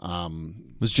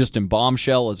 Was just in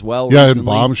Bombshell as well. Yeah, recently. in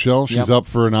Bombshell. She's up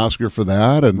for an Oscar for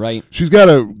that. And right. She's got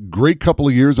a great couple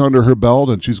of years under her belt,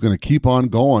 and she's going to keep on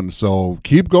going. So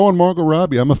keep going, Margot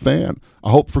Robbie. I'm a fan. I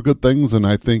hope for good things, and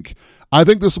I think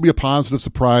this will be a positive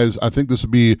surprise. I think this will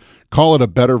be, call it a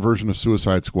better version of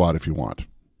Suicide Squad if you want.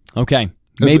 Okay.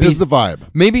 Maybe is the vibe.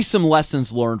 Maybe some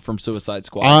lessons learned from Suicide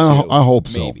Squad. I hope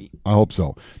so. Maybe. I hope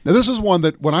so. Now, this is one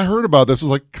that when I heard about this, I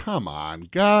was like, come on,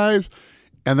 guys.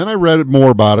 And then I read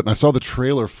more about it, and I saw the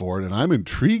trailer for it, and I'm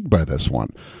intrigued by this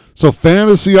one. So,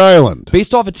 Fantasy Island.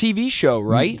 Based off a TV show,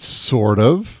 right? Sort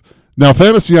of. Now,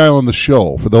 Fantasy Island, the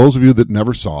show, for those of you that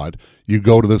never saw it, you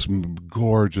go to this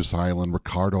gorgeous island,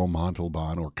 Ricardo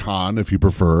Montalban, or Khan, if you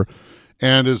prefer.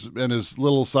 And his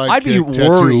little sidekick. I'd be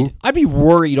worried. I'd be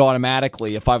worried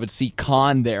automatically if I would see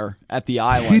Khan there at the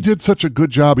island. He did such a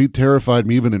good job. He terrified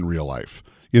me even in real life.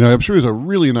 I'm sure he's a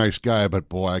really nice guy, but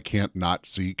boy, I can't not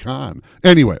see Khan.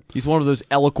 Anyway. He's one of those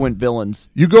eloquent villains.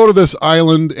 You go to this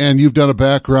island and you've done a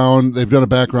background. They've done a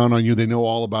background on you. They know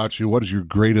all about you. What is your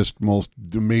greatest, most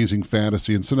amazing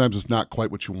fantasy? And sometimes it's not quite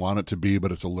what you want it to be,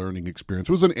 but it's a learning experience.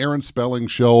 It was an Aaron Spelling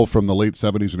show from the late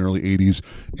 70s and early 80s,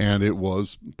 and it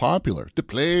was popular. The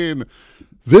plane.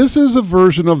 This is a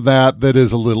version of that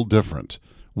is a little different,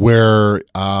 where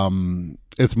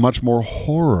it's much more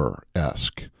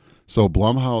horror-esque. So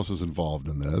Blumhouse is involved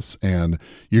in this, and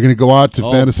you're going to go out to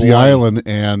Fantasy Island,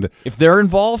 and if they're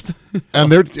involved,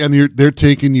 and they're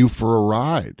taking you for a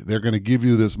ride. They're going to give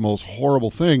you this most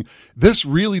horrible thing. This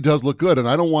really does look good, and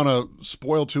I don't want to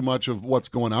spoil too much of what's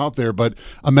going out there, but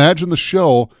imagine the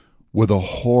show with a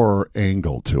horror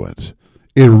angle to it.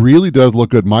 It really does look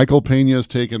good. Michael Pena has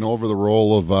taken over the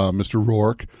role of Mr.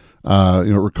 Rourke.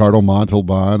 Ricardo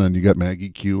Montalban, and you got Maggie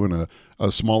Q and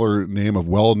a smaller name of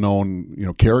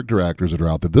well-known, character actors that are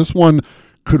out there. This one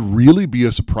could really be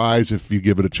a surprise if you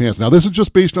give it a chance. Now, this is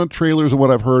just based on trailers and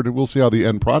what I've heard, and we'll see how the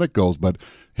end product goes, but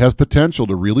has potential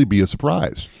to really be a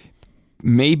surprise.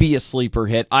 Maybe a sleeper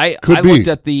hit. I looked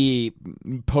at the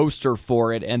poster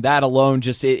for it, and that alone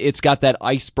it's got that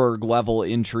iceberg level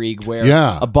intrigue where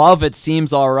above it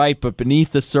seems all right, but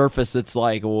beneath the surface it's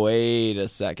like, wait a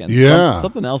second. Yeah.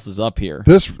 Something else is up here.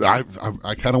 This I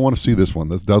kind of want to see this one.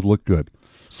 This does look good.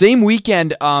 Same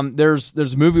weekend, there's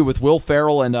a movie with Will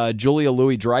Ferrell and Julia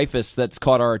Louis-Dreyfus that's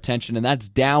caught our attention, and that's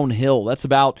Downhill.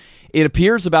 It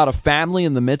appears about a family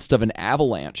in the midst of an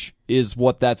avalanche is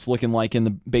what that's looking like in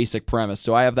the basic premise.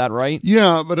 Do I have that right?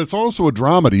 Yeah, but it's also a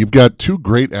dramedy. You've got two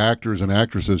great actors and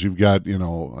actresses. You've got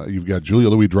Julia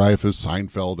Louis-Dreyfus,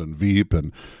 Seinfeld, and Veep,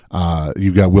 and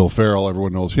you've got Will Ferrell.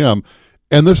 Everyone knows him.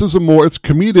 And this is it's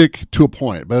comedic to a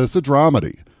point, but it's a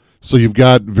dramedy. So you've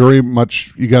got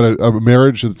a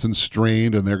marriage that's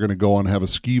strained, and they're going to go and have a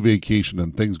ski vacation,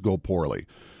 and things go poorly.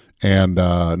 And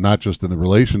not just in the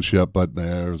relationship, but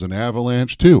there's an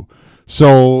avalanche too.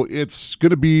 So it's going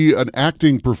to be an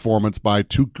acting performance by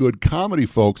two good comedy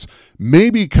folks,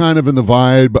 maybe kind of in the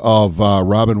vibe of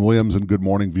Robin Williams in Good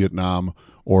Morning Vietnam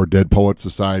or Dead Poets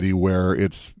Society, where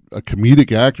it's a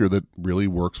comedic actor that really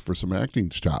works for some acting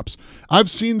chops. I've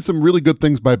seen some really good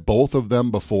things by both of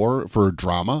them before for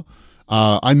drama.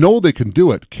 I know they can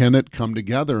do it. Can it come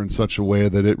together in such a way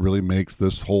that it really makes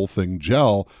this whole thing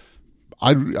gel?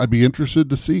 I'd be interested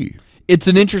to see. It's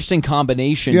an interesting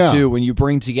combination, too, when you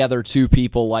bring together two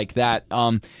people like that.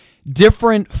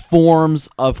 Different forms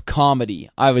of comedy,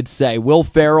 I would say. Will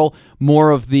Ferrell,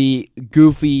 more of the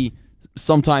goofy,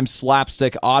 sometimes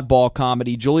slapstick, oddball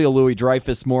comedy. Julia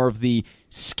Louis-Dreyfus, more of the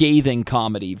scathing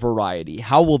comedy variety.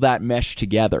 How will that mesh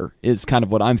together is kind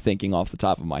of what I'm thinking off the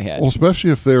top of my head. Well,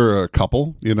 especially if they're a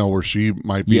couple, where she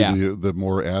might be the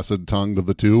more acid-tongued of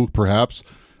the two, perhaps.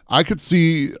 I could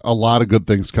see a lot of good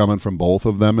things coming from both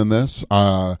of them in this.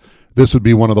 This would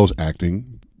be one of those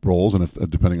acting roles, and if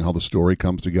depending on how the story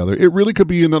comes together, it really could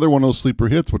be another one of those sleeper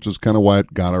hits, which is kind of why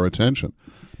it got our attention.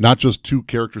 Not just two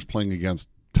characters playing against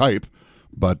type,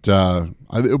 but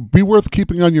it would be worth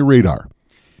keeping on your radar.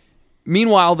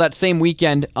 Meanwhile, that same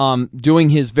weekend,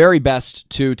 doing his very best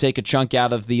to take a chunk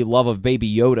out of the love of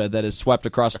Baby Yoda that has swept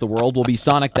across the world will be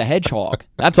Sonic the Hedgehog.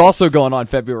 That's also going on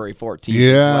February 14th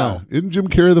as well. Isn't Jim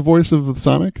Carrey the voice of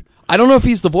Sonic? I don't know if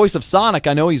he's the voice of Sonic.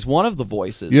 I know he's one of the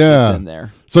voices that's in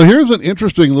there. So here's an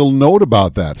interesting little note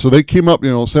about that. So they came up,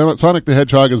 Sonic the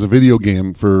Hedgehog is a video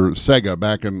game for Sega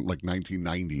back in like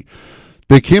 1990.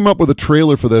 They came up with a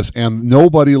trailer for this, and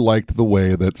nobody liked the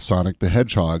way that Sonic the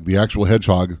Hedgehog, the actual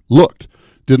hedgehog, looked.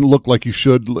 Didn't look like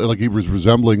like he was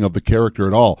resembling of the character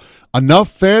at all. Enough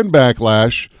fan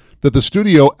backlash that the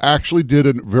studio actually did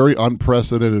a very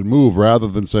unprecedented move rather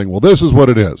than saying, well, this is what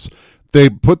it is. They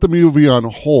put the movie on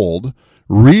hold,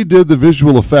 redid the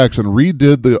visual effects, and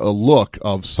redid the look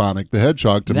of Sonic the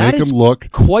Hedgehog to make him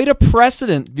look quite a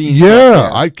precedent being set there.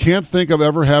 Yeah, I can't think of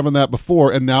ever having that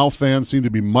before, and now fans seem to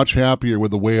be much happier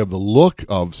with the way of the look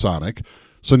of Sonic.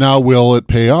 So now will it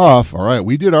pay off? All right,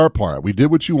 we did our part. We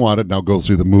did what you wanted. Now go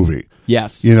see the movie.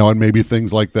 Yes. And maybe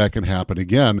things like that can happen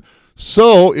again.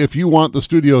 So if you want the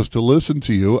studios to listen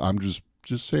to you, I'm just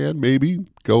saying maybe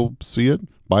go see it.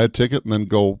 Buy a ticket and then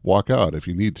go walk out if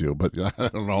you need to. But I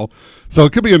don't know. So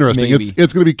it could be interesting. Maybe.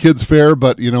 It's going to be kids' fare,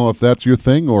 but if that's your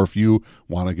thing, or if you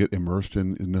want to get immersed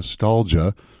in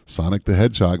nostalgia, Sonic the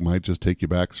Hedgehog might just take you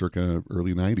back circa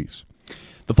early 90s.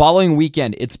 The following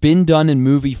weekend, it's been done in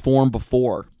movie form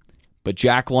before, but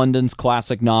Jack London's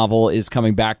classic novel is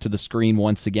coming back to the screen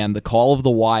once again. The Call of the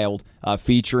Wild,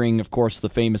 featuring, of course, the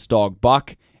famous dog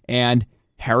Buck, and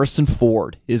Harrison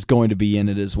Ford is going to be in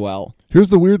it as well. Here's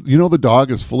the weird, the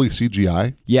dog is fully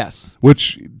CGI? Yes.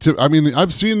 Which, I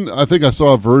think I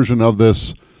saw a version of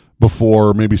this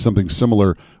before, maybe something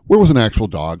similar, where it was an actual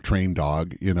dog, trained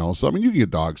dog, So, you can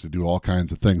get dogs to do all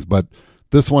kinds of things, but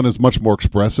this one is much more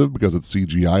expressive because it's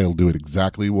CGI. It'll do it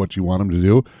exactly what you want them to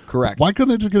do. Correct. Why couldn't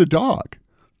they just get a dog?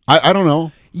 I don't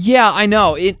know. Yeah, I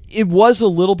know. It was a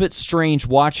little bit strange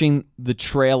watching the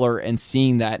trailer and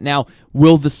seeing that. Now,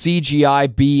 will the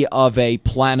CGI be of a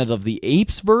Planet of the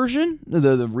Apes version,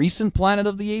 the recent Planet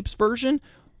of the Apes version,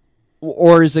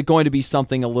 or is it going to be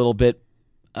something a little bit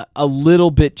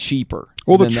cheaper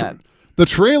than that? The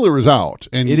trailer is out,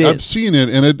 and I've seen it,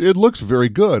 and it looks very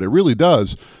good. It really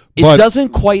does. It doesn't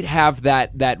quite have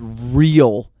that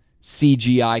real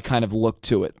CGI kind of look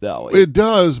to it, though. It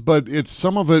does, but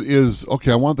some of it is,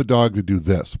 okay, I want the dog to do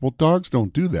this. Well, dogs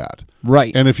don't do that.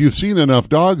 Right. And if you've seen enough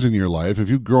dogs in your life, if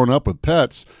you've grown up with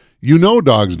pets,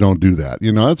 dogs don't do that.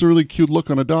 That's a really cute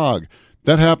look on a dog.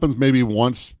 That happens maybe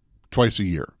once, twice a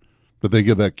year, that they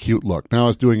give that cute look. Now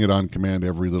it's doing it on command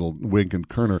every little wink and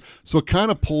kerner. So it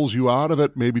kind of pulls you out of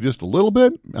it maybe just a little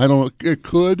bit. I don't know. It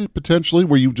could potentially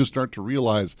where you just start to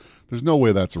realize there's no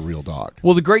way that's a real dog.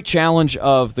 Well, the great challenge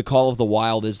of The Call of the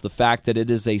Wild is the fact that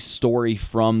it is a story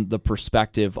from the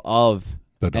perspective of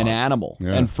an animal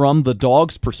and from the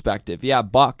dog's perspective. Yeah,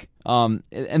 Buck. And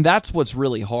that's what's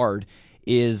really hard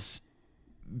is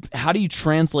how do you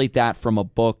translate that from a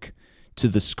book to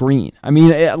the screen? I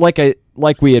mean,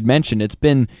 like we had mentioned, it's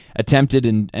been attempted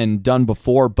and done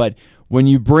before, but when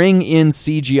you bring in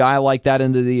CGI like that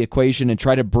into the equation and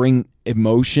try to bring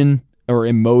emotion or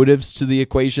emotives to the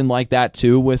equation like that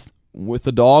too with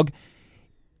the dog,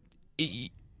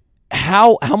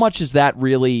 how much is that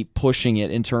really pushing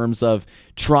it in terms of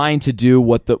trying to do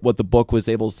what the book was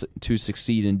able to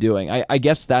succeed in doing? I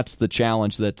guess that's the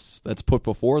challenge that's put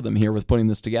before them here with putting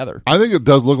this together. I think it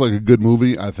does look like a good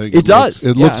movie. I think it does.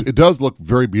 It does look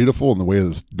very beautiful in the way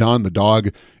it's done. The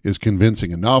dog is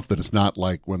convincing enough that it's not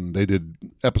like when they did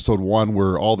episode 1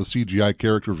 where all the CGI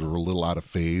characters were a little out of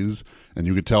phase and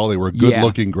you could tell they were a good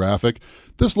looking graphic.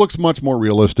 This looks much more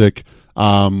realistic.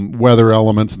 Weather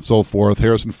elements and so forth.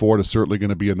 Harrison Ford is certainly going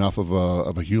to be enough of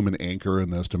a human anchor in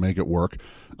this to make it work.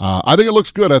 I think it looks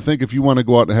good. I think if you want to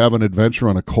go out and have an adventure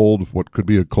on what could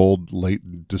be a cold late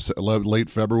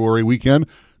February weekend,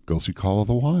 go see Call of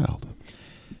the Wild.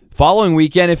 Following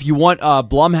weekend, if you want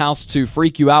Blumhouse to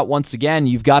freak you out once again,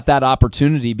 you've got that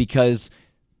opportunity because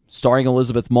starring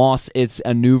Elizabeth Moss, it's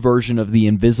a new version of The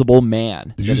Invisible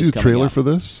Man. Did you see the trailer for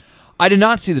this? I did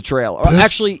not see the trailer.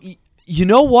 Actually, you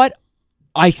know what?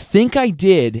 I think I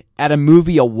did at a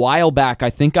movie a while back.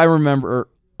 I think I remember.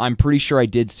 I'm pretty sure I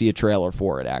did see a trailer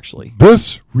for it, actually.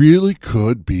 This really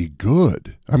could be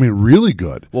good. I mean, really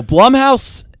good. Well,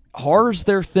 Blumhouse, horror's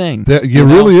their thing. It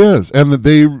really is. And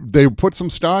they put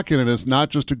some stock in it. It's not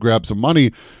just to grab some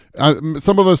money.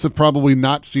 Some of us have probably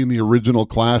not seen the original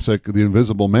classic, The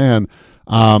Invisible Man,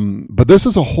 but this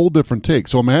is a whole different take.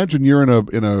 So imagine you're in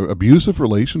a abusive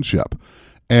relationship,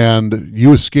 and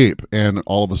you escape, and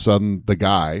all of a sudden the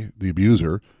guy, the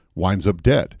abuser, winds up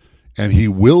dead, and he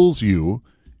wills you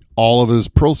all of his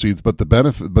proceeds, but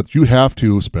you have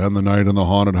to spend the night in the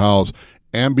haunted house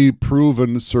and be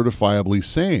proven certifiably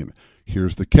sane.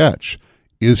 Here's the catch.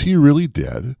 Is he really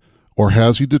dead, Or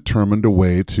has he determined a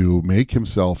way to make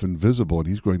himself invisible, and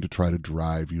he's going to try to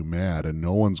drive you mad, and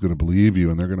no one's going to believe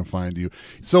you, and they're going to find you?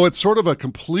 So it's sort of a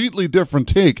completely different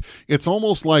take. It's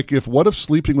almost like what if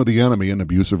Sleeping with the Enemy, an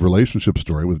abusive relationship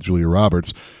story with Julia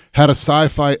Roberts, had a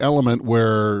sci-fi element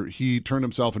where he turned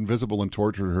himself invisible and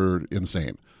tortured her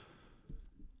insane.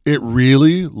 It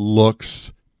really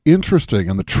looks interesting,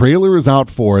 and the trailer is out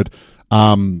for it.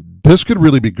 This could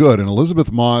really be good. And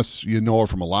Elizabeth Moss, you know her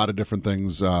from a lot of different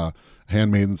things,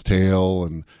 Handmaid's Tale,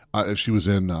 and she was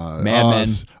in Mad Men.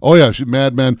 Oh yeah,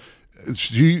 Mad Men.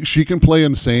 She can play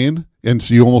insane, and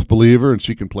so you almost believe her, and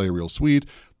she can play real sweet.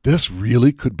 This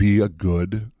really could be a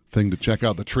good thing to check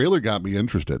out. The trailer got me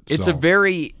interested. It's a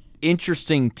very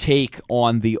interesting take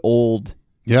on the old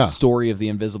story of the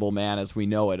Invisible Man as we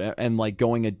know it, and like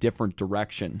going a different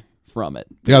direction from it.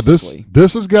 Basically. Yeah,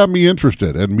 this has got me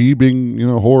interested, and me being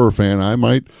a horror fan, I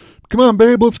might come on,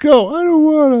 babe, let's go. I don't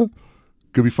wanna.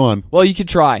 Could be fun. Well, you could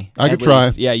try. I could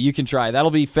try. Yeah, you can try.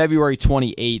 That'll be February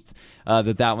 28th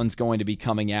that one's going to be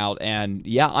coming out, and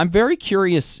yeah, I'm very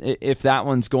curious if that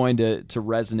one's going to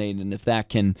resonate and if that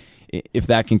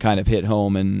can kind of hit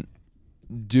home and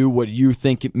do what you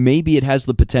think maybe it has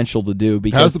the potential to do,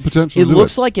 because it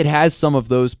looks like it has some of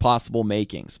those possible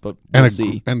makings, but we'll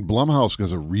see. And Blumhouse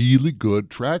has a really good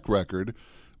track record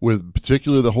with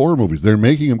particularly the horror movies. They're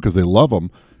making them because they love them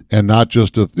and not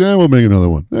just we'll make another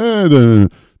one.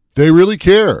 They really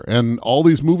care. And all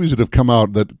these movies that have come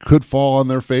out that could fall on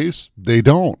their face, they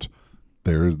don't.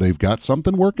 They've got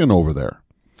something working over there.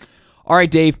 All right,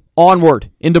 Dave, onward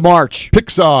into March.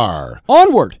 Pixar.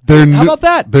 Onward. How about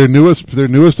that? Their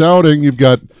newest outing, you've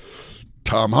got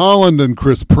Tom Holland and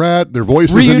Chris Pratt. Their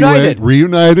voices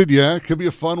reunited. Yeah, it could be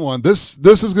a fun one. This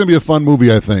is going to be a fun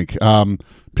movie, I think.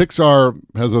 Pixar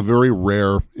has a very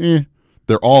rare.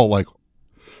 They're all like,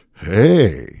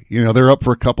 hey, they're up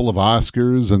for a couple of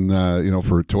Oscars, and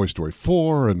for Toy Story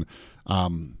 4, and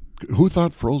who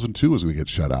thought Frozen 2 was going to get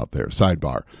shut out there?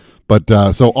 Sidebar. But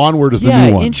so Onward is the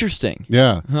new one. Interesting.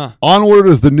 Yeah. Huh. Onward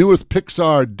is the newest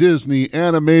Pixar Disney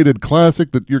animated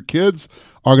classic that your kids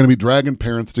are going to be dragging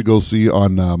parents to go see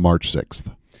on March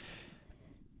 6th.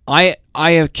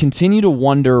 I continue to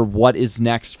wonder what is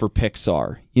next for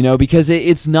Pixar, because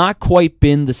it's not quite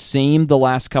been the same the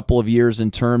last couple of years in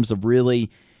terms of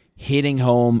really hitting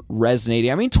home,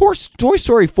 resonating. I mean, Toy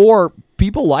Story 4,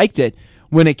 people liked it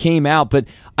when it came out, but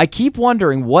I keep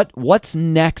wondering what's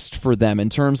next for them in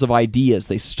terms of ideas.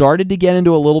 They started to get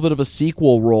into a little bit of a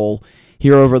sequel role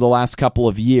here over the last couple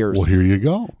of years. Well, here you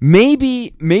go.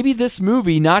 Maybe this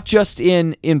movie, not just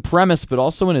in premise, but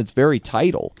also in its very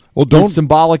title, is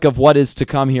symbolic of what is to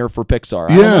come here for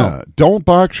Pixar. Don't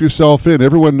box yourself in.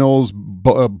 Everyone knows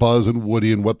Buzz and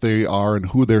Woody and what they are and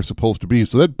who they're supposed to be,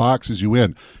 so that boxes you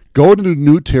in. Go into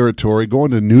new territory, go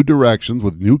into new directions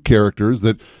with new characters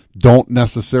that don't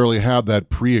necessarily have that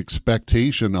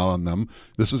pre-expectation on them.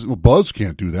 Buzz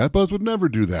can't do that. Buzz would never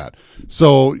do that.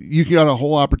 So you got a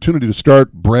whole opportunity to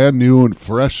start brand new and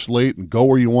fresh slate and go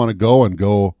where you want to go and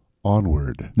go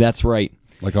onward. That's right.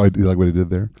 You like what he did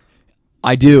there?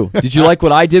 I do. Did you like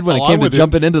what I did when it came to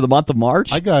jumping into the month of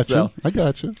March? I got you.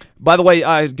 By the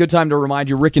way, good time to remind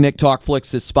you, Rick and Nick Talk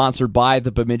Flicks is sponsored by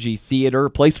the Bemidji Theater,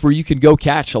 a place where you can go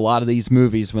catch a lot of these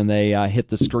movies when they hit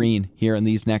the screen here in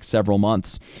these next several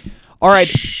months. All right.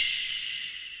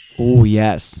 Oh,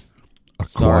 yes.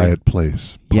 Quiet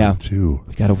Place. Part 2.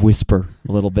 We got to whisper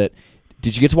a little bit.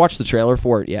 Did you get to watch the trailer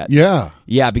for it yet? Yeah.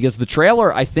 Yeah, because the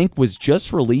trailer, I think, was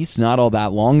just released not all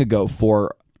that long ago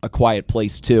for A Quiet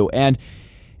Place 2. And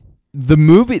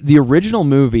the original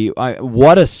movie,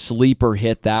 what a sleeper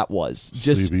hit that was.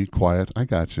 Just sleepy, quiet. I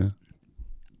got you.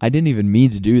 I didn't even mean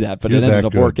to do that, but it ended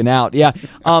up working out. Yeah.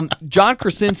 John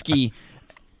Krasinski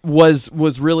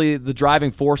was really the driving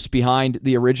force behind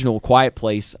the original Quiet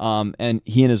Place, and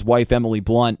he and his wife, Emily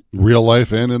Blunt. Real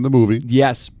life and in the movie.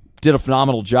 Yes. Did a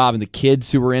phenomenal job, and the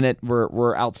kids who were in it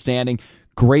were outstanding.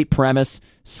 Great premise,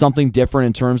 something different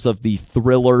in terms of the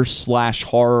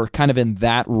thriller/horror, kind of in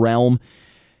that realm.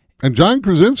 And John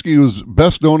Krasinski was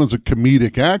best known as a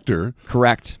comedic actor.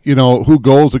 Correct. Who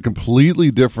goes a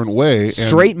completely different way.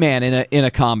 Straight man in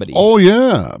a comedy. Oh,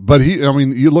 yeah. But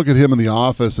you look at him in The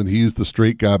Office, and he's the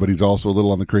straight guy, but he's also a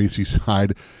little on the crazy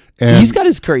side. And he's got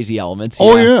his crazy elements.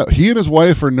 Oh, yeah. He and his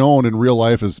wife are known in real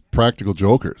life as practical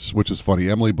jokers, which is funny.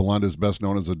 Emily Blunt is best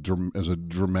known as a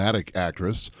dramatic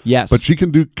actress. Yes. But she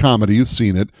can do comedy. You've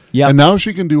seen it. Yeah. And now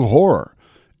she can do horror.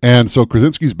 And so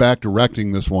Krasinski's back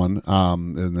directing this one,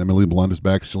 and Emily Blunt is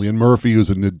back. Cillian Murphy,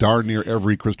 who's in darn near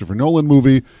every Christopher Nolan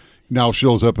movie, now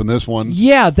shows up in this one.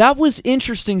 Yeah, that was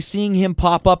interesting seeing him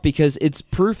pop up, because it's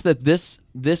proof that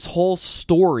this whole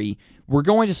story we're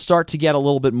going to start to get a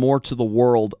little bit more to the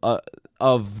world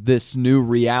of this new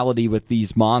reality with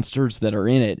these monsters that are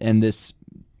in it and this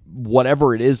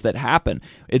whatever it is that happened.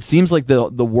 It seems like the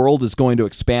world is going to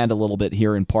expand a little bit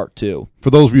here in part 2. For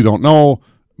those of you who don't know,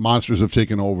 monsters have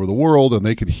taken over the world, and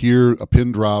they can hear a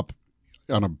pin drop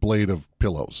on a blade of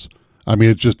pillows. I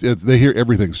mean, they hear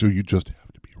everything, so you just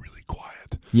have to be really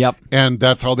quiet. Yep. And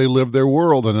that's how they live their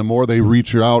world, and the more they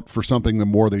reach out for something, the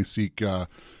more they seek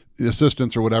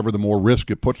assistance or whatever, the more risk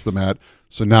it puts them at.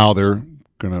 So now they're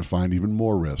going to find even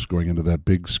more risk going into that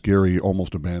big, scary,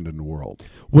 almost abandoned world.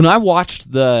 When I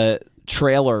watched the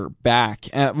trailer back,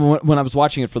 when I was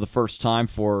watching it for the first time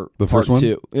for the part first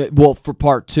 2, for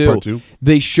part two,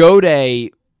 they showed day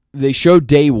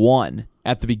 1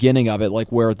 at the beginning of it,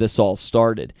 like where this all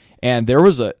started, and there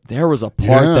was a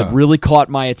part that really caught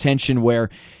my attention where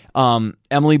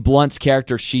Emily Blunt's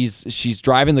character, she's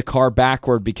driving the car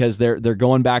backward because they're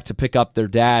going back to pick up their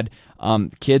dad.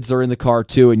 Kids are in the car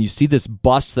too, and you see this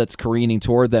bus that's careening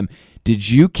toward them. Did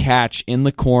you catch in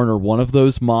the corner one of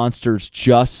those monsters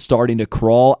just starting to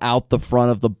crawl out the front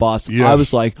of the bus? Yes. I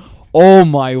was like, oh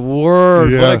my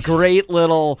word, Yes. what a great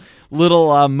little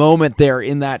moment there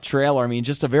in that trailer. I mean,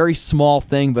 just a very small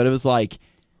thing, but it was like,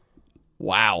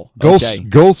 wow. Go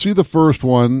see the first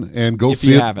one and go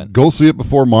see it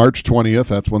before March 20th.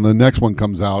 That's when the next one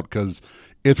comes out, because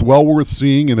it's well worth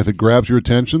seeing, and if it grabs your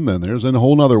attention, then there's a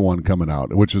whole other one coming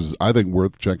out, which is, I think,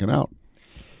 worth checking out.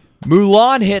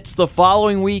 Mulan hits the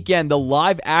following weekend. The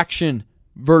live-action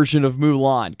version of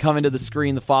Mulan coming to the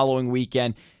screen the following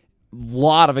weekend.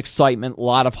 Lot of excitement, a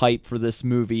lot of hype for this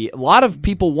movie. A lot of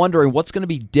people wondering what's going to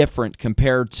be different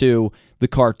compared to the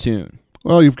cartoon.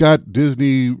 Well, you've got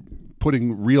Disney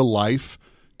putting real life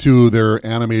to their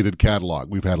animated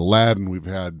catalog. We've had Aladdin, we've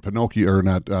had Pinocchio, or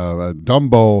not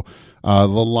Dumbo, The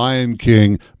Lion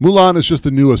King. Mulan is just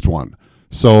the newest one.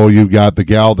 So you've got the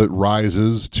gal that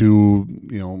rises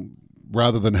to,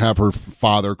 rather than have her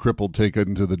father crippled take it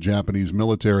into the Japanese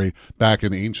military back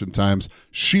in ancient times,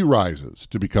 she rises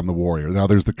to become the warrior. Now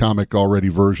there's the comic already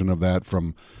version of that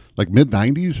from like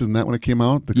mid-90s, isn't that when it came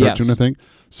out? The cartoon, yes. I think.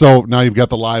 So now you've got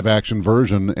the live-action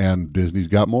version, and Disney's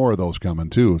got more of those coming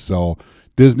too. So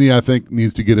Disney, I think,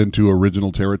 needs to get into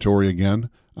original territory again.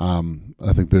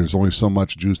 I think there's only so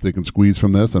much juice they can squeeze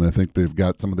from this, and I think they've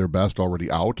got some of their best already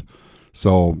out.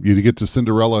 So you get to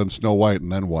Cinderella and Snow White, and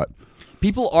then what?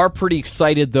 People are pretty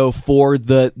excited, though, for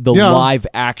the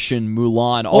live-action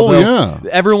Mulan. Although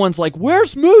everyone's like,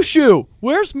 where's Mushu?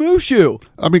 Where's Mushu?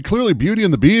 I mean, clearly Beauty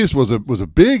and the Beast was a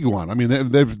big one. I mean,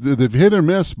 they've hit or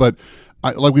miss, but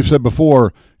like we've said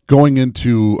before, going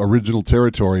into original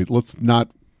territory, let's not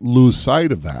lose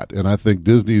sight of that. And I think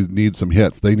Disney needs some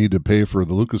hits. They need to pay for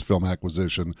the Lucasfilm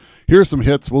acquisition. Here's some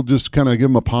hits. We'll just kind of give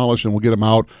them a polish, and we'll get them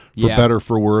out for better,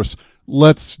 for worse.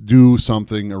 Let's do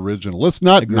something original. Let's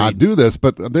not do this,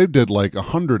 but they did like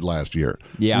 100 last year.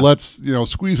 Yeah. Let's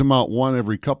squeeze them out one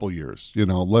every couple years.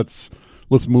 Let's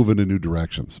move into new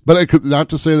directions. But not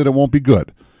to say that it won't be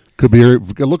good.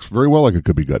 It looks very well like it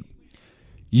could be good.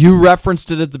 You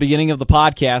referenced it at the beginning of the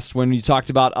podcast when you talked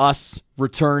about us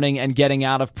returning and getting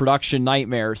out of production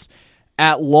nightmares.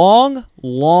 At long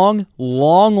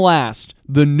last,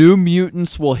 the New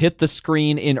Mutants will hit the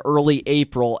screen in early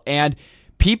April, and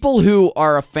people who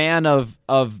are a fan of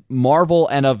Marvel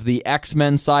and of the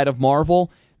X-Men side of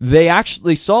Marvel, they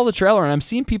actually saw the trailer, and I'm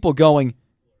seeing people going,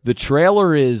 the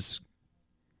trailer is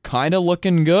kind of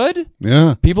looking good.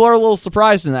 Yeah. People are a little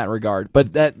surprised in that regard,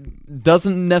 but that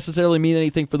doesn't necessarily mean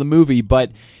anything for the movie,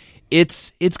 but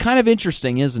it's kind of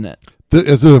interesting, isn't it?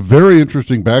 It's a very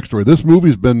interesting backstory. This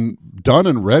movie's been done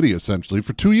and ready, essentially,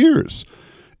 for 2 years.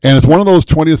 And it's one of those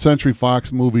 20th Century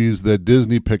Fox movies that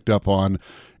Disney picked up on,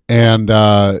 and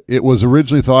it was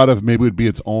originally thought of maybe it would be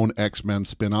its own X-Men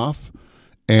spinoff,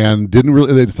 and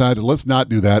they decided, let's not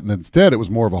do that, and instead it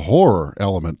was more of a horror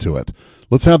element to it.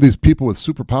 Let's have these people with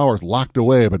superpowers locked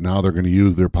away, but now they're going to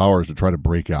use their powers to try to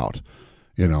break out,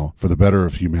 for the better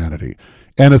of humanity.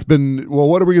 And it's been, well,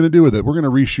 what are we going to do with it? We're going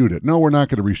to reshoot it. No, we're not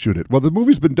going to reshoot it. Well, the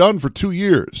movie's been done for 2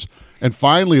 years, and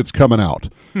finally it's coming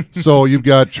out. So you've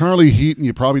got Charlie Heaton.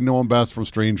 You probably know him best from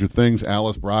Stranger Things,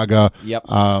 Alice Braga. Yep.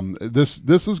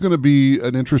 This is going to be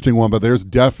an interesting one, but there's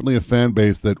definitely a fan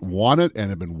base that want it and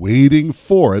have been waiting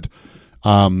for it.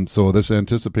 So this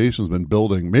anticipation has been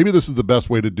building. Maybe this is the best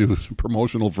way to do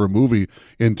promotional for a movie,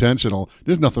 intentional.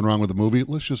 There's nothing wrong with the movie.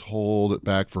 Let's just hold it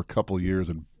back for a couple of years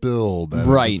and build that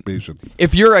anticipation.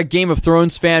 If you're a Game of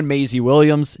Thrones fan, Maisie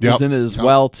Williams is in it as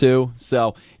well too.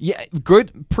 So yeah,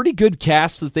 pretty good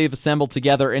cast that they've assembled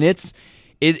together, and it's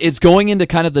It's going into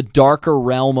kind of the darker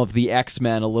realm of the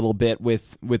X-Men a little bit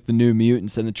with the New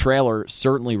Mutants, and the trailer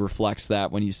certainly reflects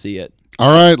that when you see it.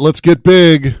 All right, let's get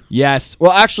big. Yes.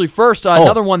 Well, actually, first,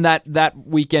 another one that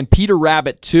weekend, Peter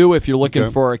Rabbit 2, if you're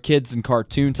looking for a kids and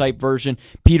cartoon type version,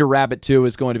 Peter Rabbit 2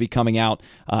 is going to be coming out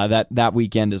that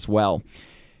weekend as well.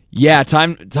 Yeah,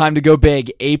 time to go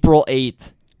big. April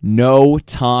 8th, No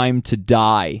Time to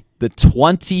Die. The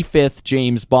 25th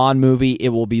James Bond movie. It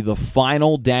will be the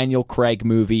final Daniel Craig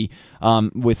movie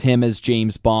with him as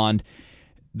James Bond.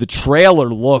 The trailer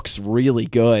looks really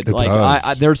good.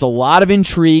 There's a lot of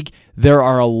intrigue. There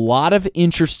are a lot of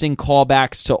interesting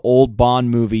callbacks to old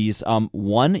Bond movies.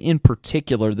 One in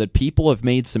particular that people have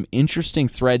made some interesting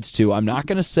threads to. I'm not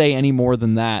going to say any more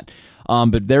than that.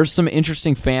 But there's some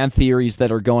interesting fan theories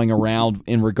that are going around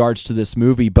in regards to this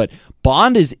movie. But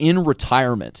Bond is in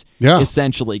retirement,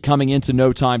 essentially, coming into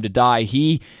No Time to Die.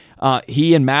 He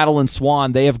and Madeline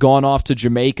Swan, they have gone off to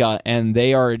Jamaica, and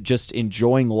they are just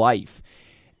enjoying life.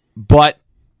 But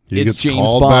it's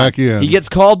James Bond. He gets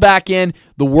called back in.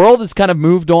 The world has kind of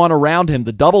moved on around him.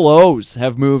 The double O's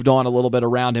have moved on a little bit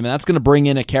around him, and that's going to bring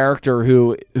in a character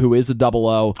who is a double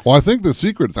O. Well, I think the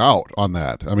secret's out on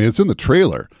that. I mean, it's in the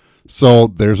trailer. So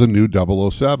there's a new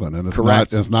 007, and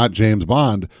it's not James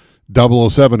Bond.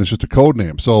 007 is just a code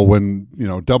name. So when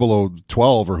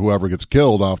 0012 or whoever gets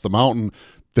killed off the mountain,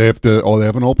 they have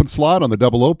an open slot on the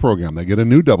 00 program. They get a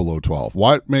new 0012.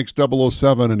 What makes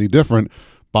 007 any different?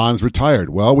 Bond's retired.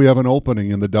 Well, we have an opening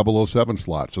in the 007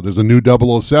 slot. So there's a new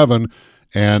 007,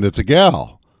 and it's a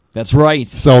gal. That's right.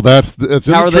 So it's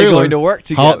in how the are they going to work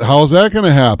together? How is that going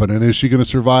to happen? And is she going to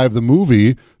survive the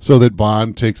movie so that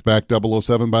Bond takes back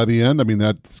 007 by the end? I mean,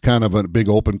 that's kind of a big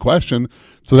open question.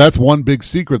 So that's one big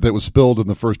secret that was spilled in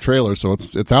the first trailer. So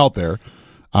it's out there.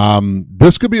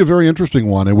 This could be a very interesting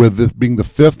one. And with this being the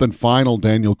fifth and final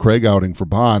Daniel Craig outing for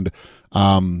Bond,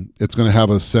 it's going to have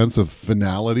a sense of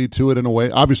finality to it in a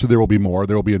way. Obviously, there will be more.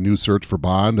 There will be a new search for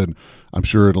Bond, and I'm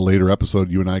sure in a later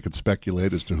episode, you and I could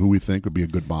speculate as to who we think would be a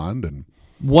good Bond. And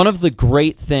one of the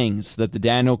great things that the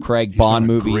Daniel Craig Bond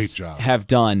movies have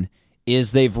done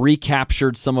is they've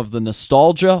recaptured some of the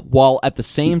nostalgia while at the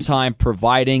same time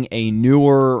providing a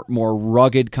newer, more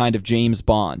rugged kind of James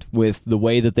Bond with the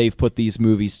way that they've put these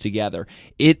movies together.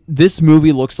 This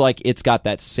movie looks like it's got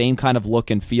that same kind of look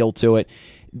and feel to it.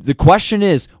 The question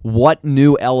is, what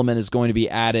new element is going to be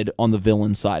added on the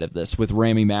villain side of this with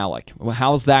Rami Malek?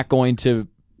 How's that going to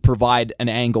provide an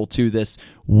angle to this?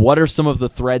 What are some of the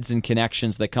threads and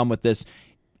connections that come with this?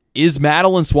 Is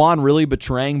Madeline Swan really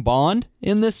betraying Bond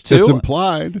in this too?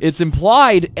 It's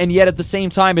implied, and yet at the same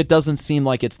time, it doesn't seem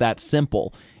like it's that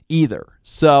simple either.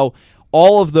 So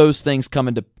all of those things come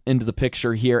into the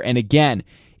picture here, and again,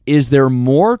 is there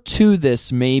more to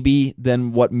this maybe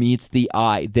than what meets the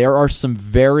eye? There are some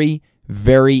very,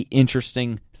 very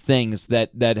interesting things that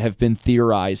have been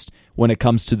theorized when it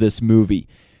comes to this movie.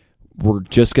 We're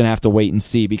just going to have to wait and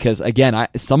see because, again,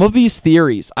 some of these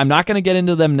theories, I'm not going to get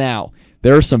into them now.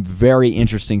 There are some very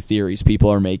interesting theories people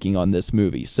are making on this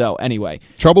movie. So, anyway.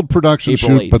 Troubled production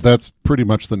shoot, but that's pretty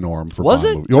much the norm for Bond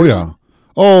movies. Oh, yeah.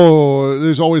 Oh,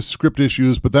 there's always script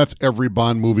issues, but that's every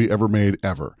Bond movie ever made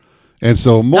ever. And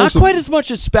so not quite as much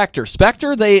as Spectre.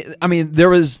 Spectre, I think there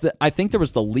was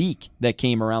the leak that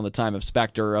came around the time of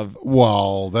Spectre.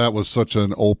 Well, that was such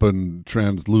an open,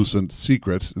 translucent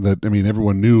secret that,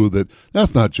 everyone knew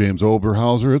that's not James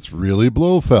Oberhauser, it's really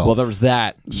Blofeld. Well, there was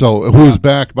that. So, who's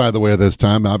back, by the way, this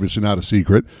time, obviously not a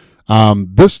secret.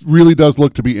 This really does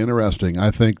look to be interesting. I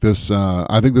think this is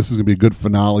going to be a good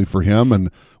finale for him,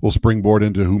 and will springboard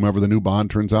into whomever the new Bond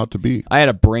turns out to be. I had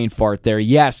a brain fart there.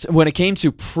 Yes, when it came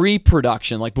to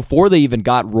pre-production, like before they even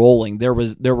got rolling, there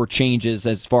were changes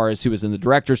as far as who was in the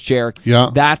director's chair.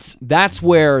 Yeah, that's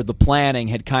where the planning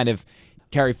had kind of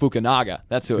Cary Fukunaga.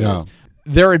 That's who it is.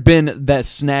 There had been that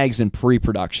snags in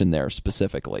pre-production there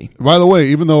specifically. By the way,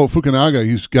 even though Fukunaga,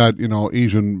 he's got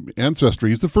Asian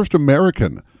ancestry, he's the first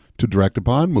American to direct a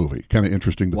Bond movie. Kind of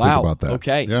interesting to think about that.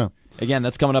 Okay. Yeah. Again,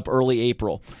 that's coming up early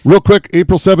April. Real quick,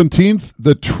 April 17th,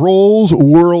 the Trolls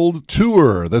World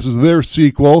Tour. This is their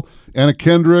sequel. Anna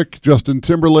Kendrick, Justin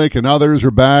Timberlake, and others are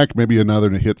back. Maybe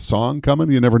another hit song coming.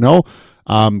 You never know.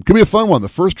 Could be a fun one. The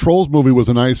first Trolls movie was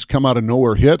a nice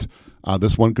come-out-of-nowhere hit.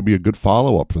 This one could be a good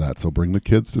follow-up for that. So bring the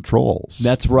kids to Trolls.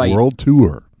 That's right. World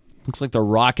Tour. Looks like they're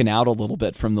rocking out a little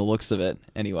bit from the looks of it.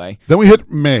 Anyway. Then we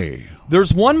hit May.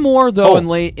 There's one more, though, in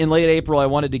late April I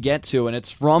wanted to get to, and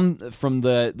it's from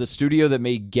the studio that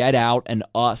made Get Out and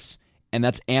Us, and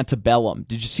that's Antebellum.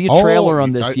 Did you see a trailer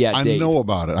on this yet, Dave? I know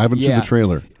about it. I haven't seen the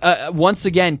trailer. Once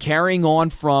again, carrying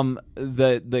on from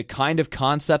the kind of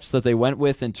concepts that they went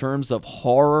with in terms of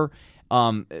horror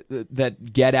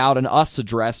that Get Out and Us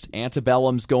addressed.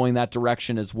 Antebellum's going that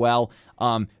direction as well.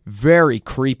 Very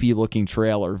creepy looking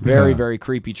trailer. Very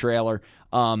creepy trailer.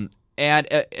 And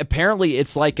apparently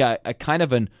it's like a kind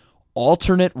of an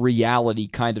alternate reality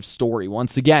kind of story.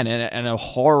 Once again, and a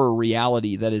horror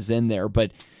reality that is in there.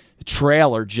 But the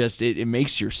trailer just, it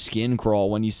makes your skin crawl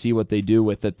when you see what they do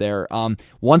with it there.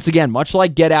 Once again, much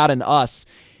like Get Out and Us,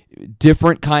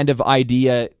 different kind of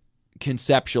idea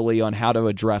conceptually on how to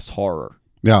address horror.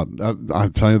 Yeah,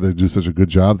 I'm telling you, they do such a good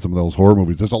job with some of those horror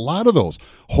movies. There's a lot of those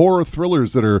horror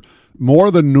thrillers that are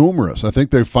more than numerous. I think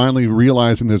they're finally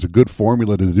realizing there's a good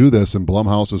formula to do this, and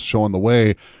Blumhouse is showing the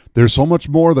way. There's so much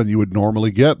more than you would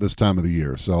normally get this time of the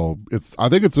year. So I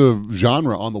think it's a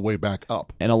genre on the way back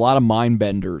up. And a lot of mind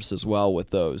benders as well with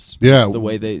those. Yeah. Just the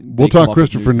way we'll talk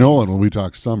Christopher Nolan when we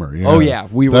talk summer. Yeah. Oh, yeah,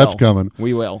 we will. That's coming.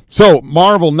 We will. So,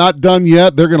 Marvel, not done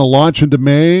yet. They're going to launch into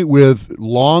May with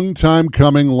long time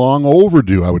coming, long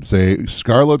overdue, I would say.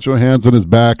 Scarlett Johansson is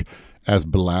back as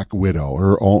Black Widow,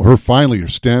 her finally her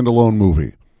standalone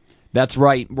movie. That's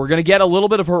right. We're going to get a little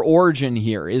bit of her origin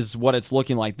here, is what it's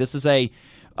looking like. This is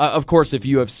of course, if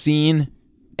you have seen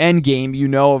Endgame, you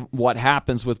know what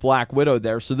happens with Black Widow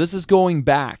there. So this is going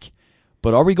back.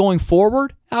 But are we going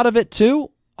forward out of it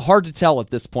too? Hard to tell at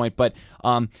this point, but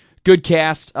good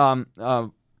cast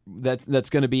that's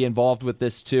going to be involved with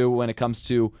this too when it comes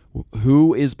to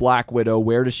who is Black Widow,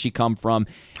 where does she come from?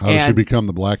 How does she become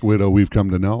the Black Widow we've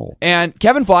come to know? And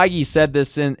Kevin Feige said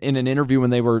this in an interview when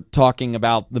they were talking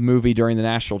about the movie during the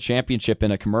national championship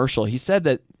in a commercial. He said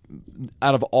that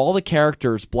out of all the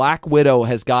characters, Black Widow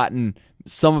has gotten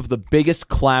some of the biggest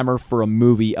clamor for a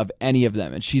movie of any of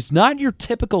them. And she's not your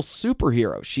typical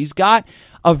superhero. She's got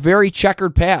a very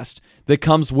checkered past that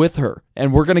comes with her.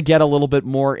 And we're going to get a little bit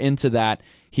more into that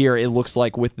here, it looks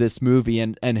like, with this movie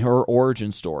and her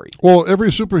origin story. Well, every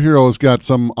superhero has got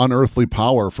some unearthly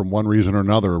power from one reason or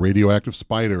another, a radioactive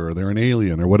spider, or they're an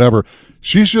alien, or whatever.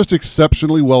 She's just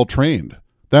exceptionally well trained.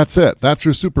 That's it. That's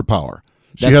her superpower.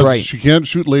 That's right. She can't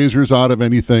shoot lasers out of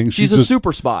anything. She's a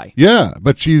super spy. Yeah,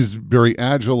 but she's very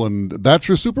agile, and that's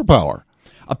her superpower.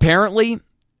 Apparently,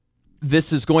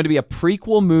 this is going to be a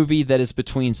prequel movie that is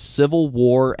between Civil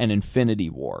War and Infinity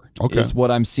War, is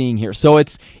what I'm seeing here. So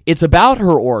it's about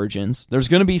her origins. There's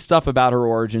going to be stuff about her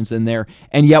origins in there,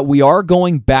 and yet we are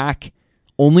going back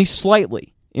only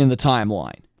slightly in the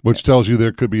timeline. Which tells you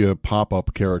there could be a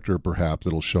pop-up character, perhaps,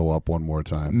 that'll show up one more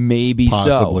time. Maybe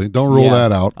possibly. so. Don't rule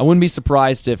that out. I wouldn't be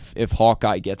surprised if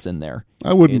Hawkeye gets in there.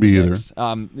 I wouldn't be either.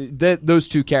 Those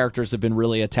two characters have been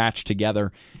really attached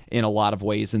together in a lot of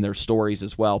ways in their stories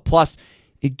as well. Plus,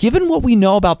 given what we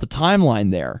know about the timeline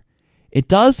there, it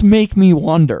does make me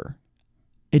wonder.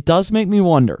 It does make me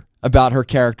wonder about her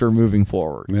character moving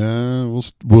forward. Yeah,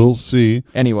 we'll see.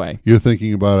 Anyway. You're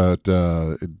thinking about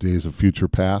Days of Future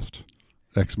Past?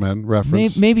 X-Men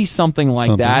reference? Maybe something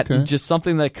like that. Okay. Just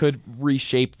something that could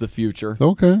reshape the future.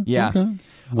 Okay. Yeah. Okay.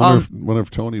 Wonder if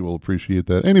Tony will appreciate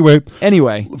that. Anyway,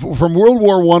 from World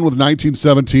War I with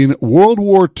 1917, World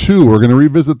War II, we're going to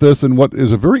revisit this in what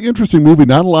is a very interesting movie,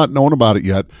 not a lot known about it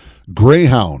yet,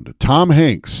 Greyhound, Tom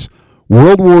Hanks.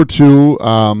 World War II,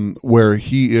 where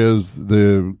he is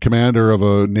the commander of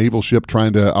a naval ship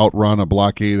trying to outrun a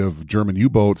blockade of German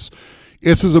U-boats.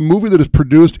 This is a movie that is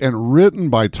produced and written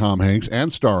by Tom Hanks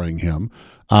and starring him.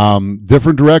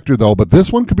 Different director, though, but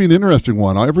this one could be an interesting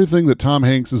one. Everything that Tom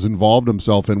Hanks has involved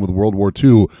himself in with World War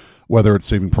II, whether it's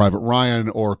Saving Private Ryan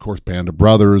or, of course, Band of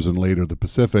Brothers and later The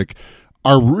Pacific,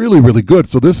 are really, really good.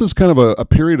 So this is kind of a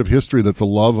period of history that's a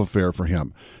love affair for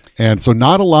him. And so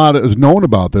not a lot is known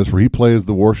about this, where he plays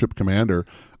the warship commander.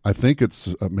 I think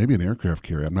it's maybe an aircraft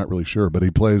carrier. I'm not really sure. But he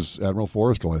plays Admiral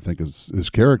Forrestal, I think, is his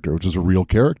character, which is a real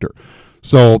character.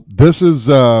 So this is,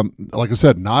 like I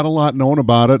said, not a lot known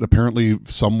about it. Apparently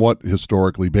somewhat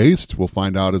historically based. We'll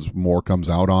find out as more comes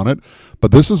out on it. But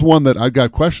this is one that I've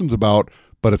got questions about,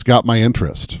 but it's got my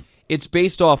interest. It's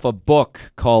based off a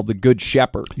book called The Good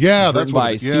Shepherd. Yeah, that's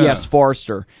by C.S.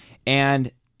 Forster.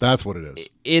 And that's what it is.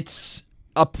 It's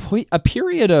a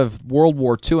period of World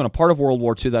War II and a part of World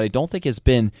War II that I don't think has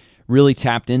been really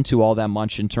tapped into all that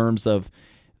much in terms of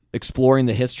exploring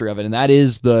the history of it. And that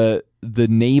is the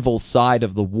naval side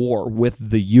of the war with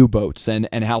the U-boats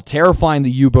and how terrifying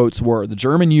the U-boats were. The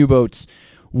German U-boats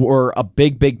were a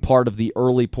big part of the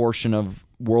early portion of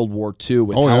World War II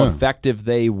with how effective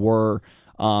they were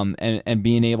and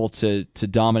being able to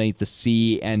dominate the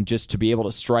sea and just to be able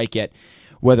to strike it.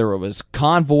 whether it was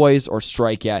convoys or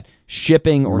strike at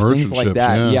shipping or Merchant things like ships,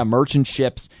 that. yeah. Merchant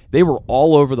ships. They were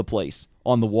all over the place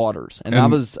on the waters. And that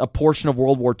was a portion of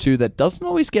World War II that doesn't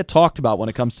always get talked about when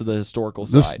it comes to the historical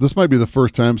side. This might be the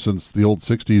first time since the old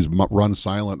 60s Run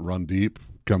Silent, Run Deep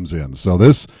comes in. So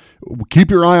this,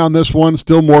 keep your eye on this one.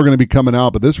 Still more going to be coming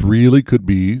out, but this really could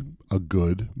be a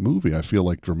good movie. I feel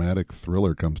like dramatic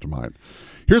thriller comes to mind.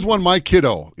 Here's one my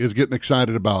kiddo is getting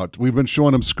excited about. We've been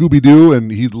showing him Scooby-Doo,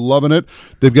 and he's loving it.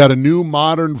 They've got a new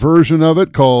modern version of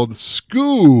it called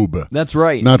Scoob. That's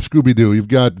right. Not Scooby-Doo. You've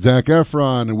got Zac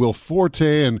Efron and Will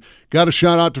Forte, and got a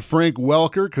shout-out to Frank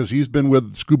Welker because he's been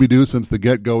with Scooby-Doo since the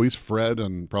get-go. He's Fred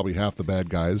and probably half the bad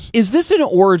guys. Is this an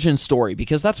origin story?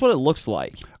 Because that's what it looks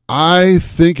like. I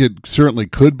think it certainly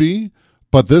could be,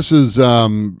 but this is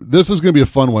going to be a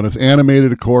fun one. It's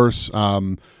animated, of course.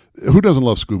 Who doesn't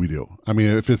love Scooby-Doo? I mean,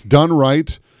 if it's done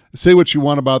right, say what you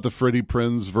want about the Freddie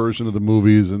Prinze version of the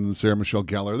movies and Sarah Michelle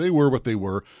Gellar. They were what they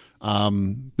were.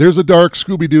 There's a dark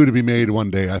Scooby-Doo to be made one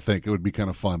day, I think. It would be kind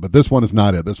of fun. But this one is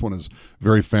not it. This one is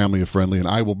very family-friendly, and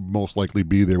I will most likely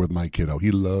be there with my kiddo.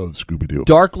 He loves Scooby-Doo.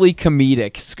 Darkly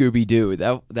comedic Scooby-Doo.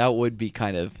 That would be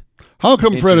kind of... How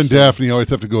come Fred and Daphne always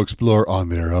have to go explore on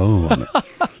their own?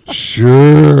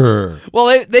 Sure.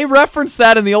 Well, they reference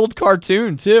that in the old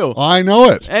cartoon, too. I know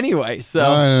it. Anyway, so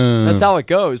that's how it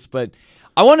goes. But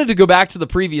I wanted to go back to the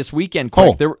previous weekend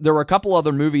quick. Oh. There were a couple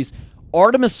other movies.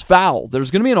 Artemis Fowl.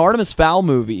 There's going to be an Artemis Fowl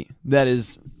movie that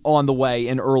is on the way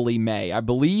in early May. I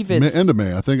believe it's... End of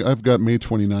May. I think I've got May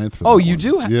 29th for Oh, that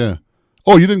you one. do? Yeah.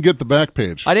 Oh, you didn't get the back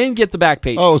page. I didn't get the back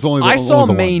page. Oh, it was only the I saw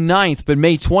only the May one. 9th, but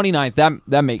May 29th,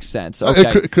 that makes sense.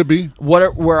 Okay. It could be.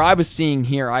 Where I was seeing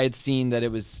here, I had seen that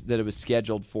it was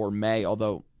scheduled for May,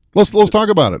 although Let's talk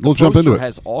about it. We'll jump into poster it.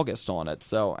 has August on it.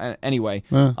 So anyway,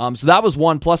 Yeah. so that was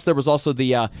one. Plus, there was also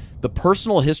the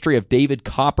personal history of David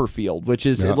Copperfield, which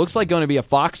is it looks like going to be a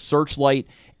Fox Searchlight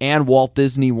and Walt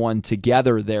Disney one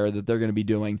together there that they're going to be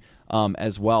doing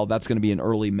as well. That's going to be in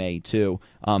early May too.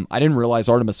 I didn't realize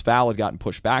Artemis Fowl had gotten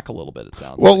pushed back a little bit. It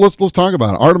sounds Well, like. let's talk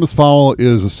about it. Artemis Fowl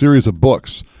is a series of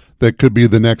books that could be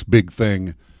the next big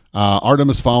thing.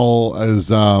 Artemis Fowl is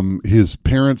his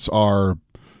parents are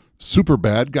super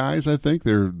bad guys. I think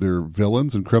they're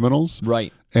villains and criminals,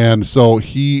 Right. And so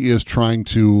he is trying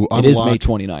to unlock. It is May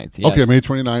 29th. Yes. Okay, May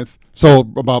 29th. So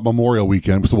about Memorial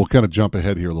Weekend. So we'll kind of jump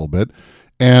ahead here a little bit.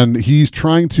 And he's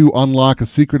trying to unlock a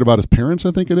secret about his parents,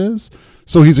 I think it is.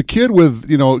 So he's a kid with,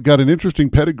 got an interesting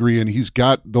pedigree, and he's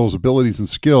got those abilities and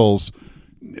skills.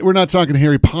 We're not talking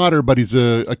Harry Potter, but he's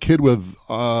a kid with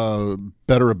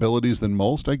better abilities than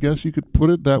most, I guess you could put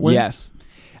it that way. Yes.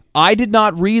 I did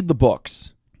not read the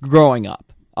books growing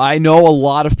up. I know a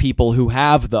lot of people who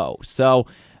have, though. So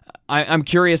I'm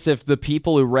curious if the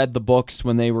people who read the books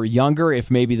when they were younger,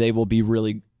 if maybe they will be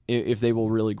really... if they will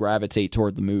really gravitate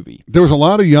toward the movie. There was a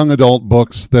lot of young adult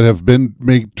books that have been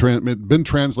been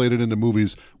translated into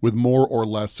movies with more or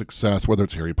less success, whether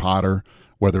it's Harry Potter,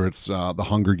 whether it's The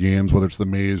Hunger Games, whether it's The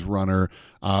Maze Runner.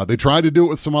 They tried to do it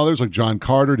with some others, like John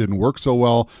Carter, didn't work so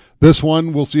well. This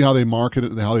one, we'll see how they market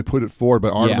it and how they put it forward,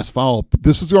 but Artemis Fowl,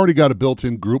 this has already got a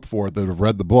built-in group for it that have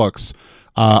read the books.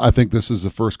 I think this is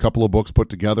the first couple of books put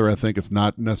together. I think it's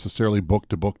not necessarily book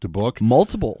to book to book.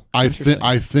 Multiple. I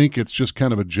think it's just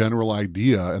kind of a general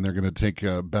idea, and they're going to take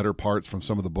better parts from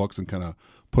some of the books and kind of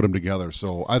put them together.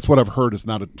 So that's what I've heard. It's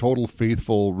not a total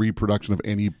faithful reproduction of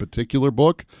any particular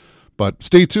book, but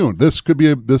stay tuned. This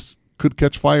could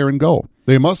catch fire and go.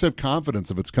 They must have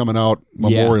confidence if it's coming out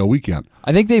Memorial Weekend.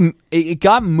 I think it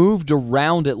got moved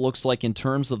around, it looks like, in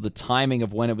terms of the timing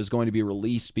of when it was going to be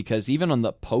released, because even on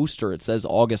the poster it says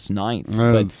August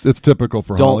 9th. It's typical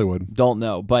for Hollywood. Don't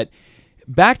know. But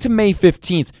back to May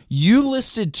 15th, you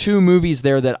listed two movies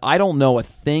there that I don't know a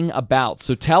thing about.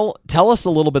 So tell us a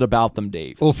little bit about them,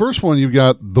 Dave. Well, first one, you've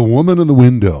got The Woman in the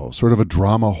Window, sort of a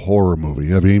drama horror movie.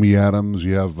 You have Amy Adams,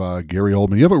 you have Gary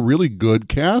Oldman. You have a really good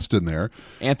cast in there.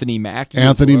 Anthony Mackie.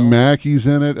 Mackie's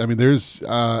in it. I mean, it's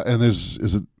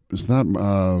not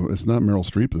Meryl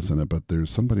Streep that's in it, but there's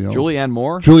somebody else. Julianne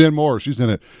Moore, she's in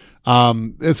it.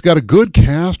 It's got a good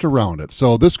cast around it.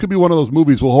 So this could be one of those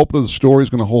movies. We'll hope that the story's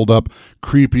going to hold up.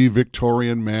 Creepy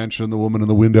Victorian mansion, The Woman in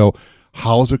the Window.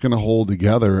 How's it going to hold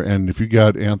together? And if you've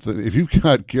got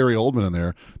Gary Oldman in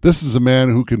there, this is a man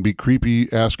who can be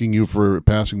creepy, asking you for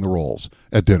passing the rolls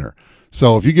at dinner.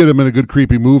 So if you get him in a good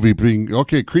creepy movie, being,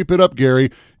 okay, creep it up, Gary,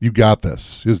 you got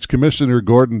this. His Commissioner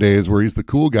Gordon days where he's the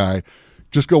cool guy,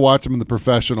 just go watch him in The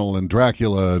Professional and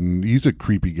Dracula, and he's a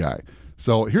creepy guy.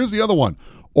 So here's the other one.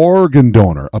 Organ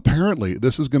Donor. Apparently,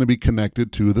 this is going to be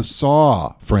connected to the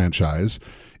Saw franchise.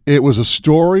 It was a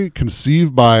story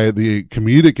conceived by the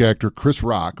comedic actor Chris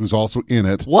Rock, who's also in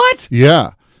it. What?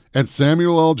 Yeah. And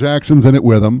Samuel L. Jackson's in it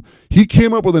with him. He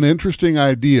came up with an interesting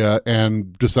idea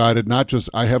and decided not just,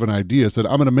 I have an idea, said,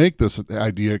 I'm going to make this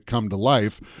idea come to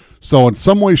life. So in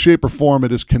some way, shape, or form,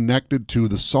 it is connected to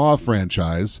the Saw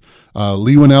franchise.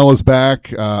 Lee Winnell is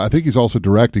back. I think he's also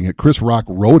directing it. Chris Rock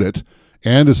wrote it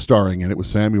and is starring in it with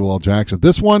Samuel L. Jackson.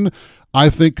 This one, I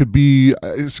think, could be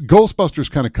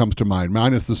Ghostbusters kind of comes to mind,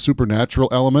 minus the supernatural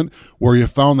element, where you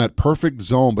found that perfect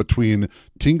zone between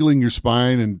tingling your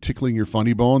spine and tickling your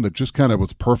funny bone that just kind of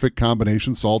was perfect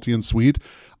combination, salty and sweet.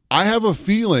 I have a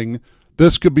feeling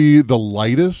this could be the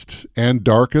lightest and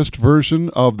darkest version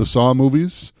of the Saw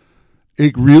movies.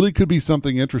 It really could be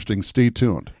something interesting. Stay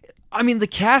tuned. I mean, the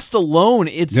cast alone,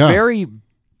 it's very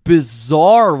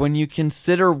bizarre when you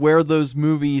consider where those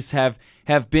movies have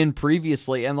been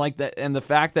previously, and like that, and the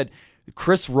fact that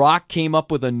Chris Rock came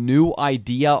up with a new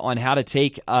idea on how to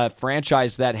take a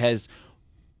franchise that has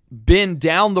been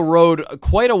down the road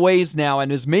quite a ways now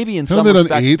and is maybe in some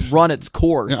respects run its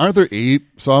course. Yeah, aren't there 8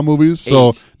 Saw movies?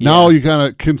 So now you kind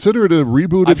of consider it a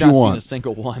reboot if you want. I've not seen a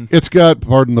single one. It's got,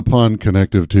 pardon the pun,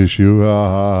 connective tissue.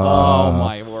 Oh,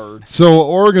 my word. So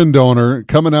Organ Donor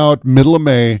coming out middle of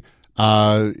May.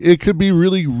 It could be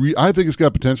really, I think it's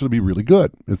got potential to be really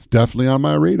good. It's definitely on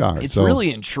my radar. It's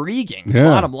really intriguing,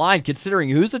 bottom line, considering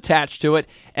who's attached to it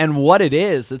and what it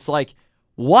is. It's like,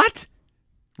 what?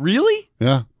 Really?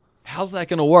 Yeah. How's that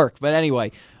going to work? But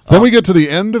anyway. Then we get to the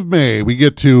end of May. We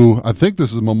get to, I think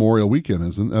this is Memorial Weekend,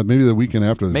 isn't it? Maybe the weekend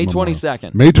after. May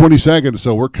 22nd. May 22nd.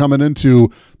 So we're coming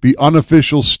into the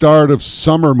unofficial start of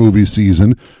summer movie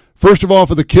season. First of all,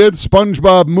 for the kids,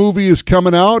 SpongeBob movie is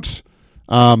coming out.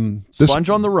 Sponge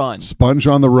on the Run. Sponge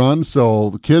on the Run.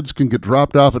 So the kids can get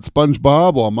dropped off at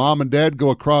SpongeBob while mom and dad go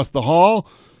across the hall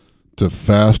to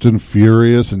Fast and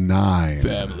Furious 9.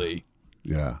 Family.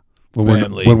 Yeah.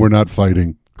 When we're not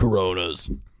fighting.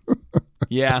 Coronas.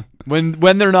 Yeah. When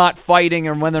they're not fighting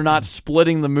and when they're not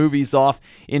splitting the movies off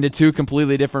into 2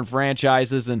 completely different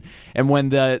franchises, and when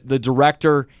the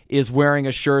director is wearing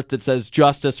a shirt that says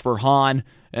Justice for Han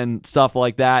and stuff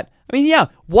like that. I mean, yeah,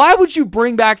 why would you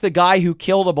bring back the guy who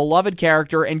killed a beloved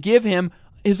character and give him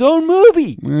his own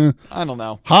movie? I don't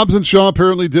know. Hobbs and Shaw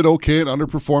apparently did okay. It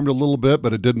underperformed a little bit,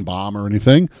 but it didn't bomb or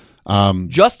anything.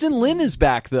 Justin Lin is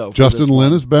back, though. Justin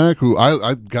Lin is back, who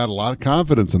I got a lot of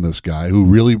confidence in this guy, who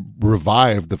really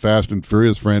revived the Fast and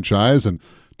Furious franchise and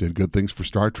did good things for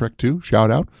Star Trek, too.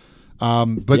 Shout out.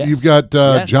 But you've got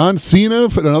John Cena,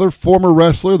 another former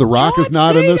wrestler. The Rock is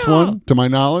not in this one, to my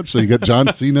knowledge. So you got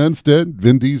John Cena instead,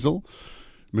 Vin Diesel,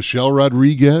 Michelle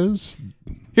Rodriguez.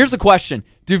 Here's a question.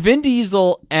 Do Vin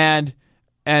Diesel and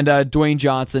Dwayne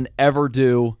Johnson ever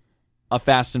do a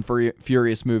Fast and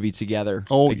Furious movie together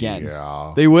again?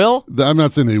 Yeah. They will? I'm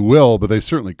not saying they will, but they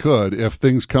certainly could if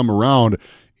things come around.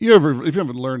 If you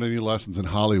haven't learned any lessons in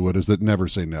Hollywood, is that never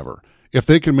say never. If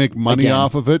they can make money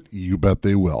off of it, you bet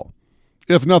they will.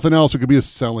 If nothing else, it could be a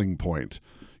selling point.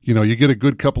 You know, you get a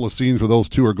good couple of scenes where those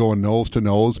two are going nose to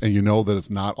nose, and you know that it's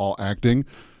not all acting.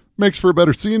 Makes for a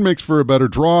better scene, makes for a better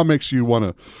draw, makes you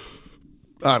want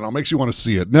to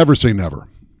see it. Never say never.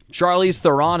 Charlize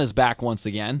Theron is back once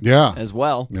again. Yeah. As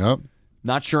well. Yep.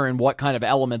 Not sure in what kind of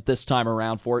element this time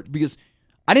around for it, because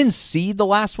I didn't see the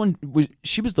last one.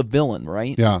 She was the villain,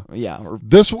 right? Yeah. Yeah.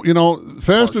 This,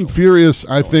 Fast and Furious,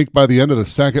 I think by the end of the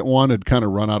second one, had kind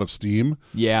of run out of steam.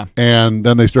 Yeah. And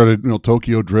then they started,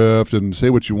 Tokyo Drift and Say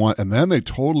What You Want. And then they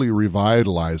totally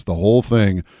revitalized the whole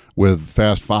thing with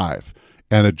Fast 5.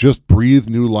 And it just breathed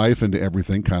new life into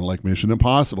everything, kind of like Mission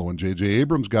Impossible when J.J.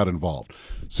 Abrams got involved.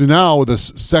 So now with this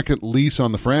second lease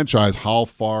on the franchise, how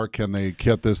far can they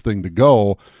get this thing to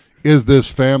go? Is this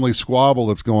family squabble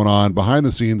that's going on behind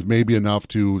the scenes maybe enough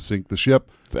to sink the ship?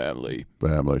 Family.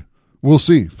 We'll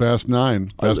see. Fast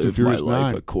and Furious 9. I live my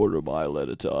life a quarter mile at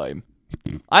a time.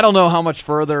 I don't know how much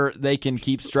further they can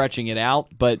keep stretching it out,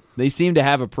 but they seem to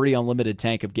have a pretty unlimited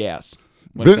tank of gas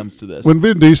when it comes to this. When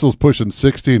Vin Diesel's pushing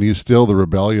 60 and he's still the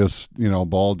rebellious,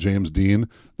 bald James Dean,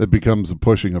 that becomes a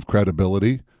pushing of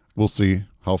credibility. We'll see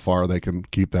how far they can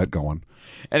keep that going.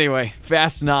 Anyway,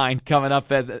 Fast 9 coming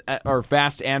up or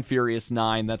Fast and Furious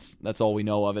 9. That's all we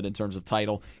know of it in terms of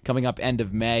title. Coming up end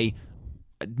of May.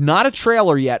 Not a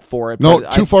trailer yet for it. No,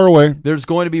 too far away. There's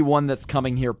going to be one that's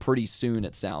coming here pretty soon,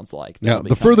 it sounds like.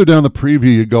 The further down the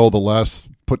preview you go, the less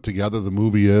put together the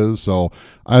movie is. So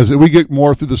as we get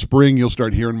more through the spring, you'll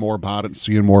start hearing more about it,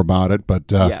 seeing more about it. But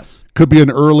yes, could be an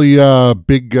early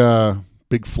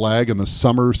big flag in the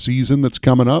summer season that's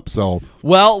coming up. So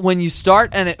when you start,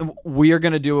 and we are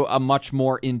going to do a much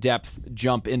more in-depth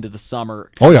jump into the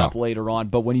summer up later on.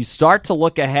 But when you start to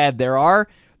look ahead, there are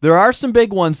There are some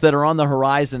big ones that are on the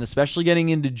horizon, especially getting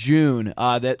into June.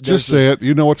 Just say it.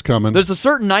 You know what's coming. There's a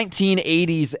certain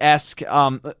 1980s-esque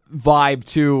vibe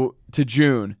to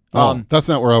June. That's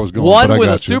not where I was going. One but I with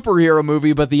a got you. superhero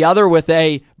movie, but the other with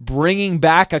a bringing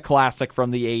back a classic from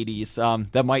the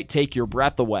 80s that might take your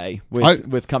breath away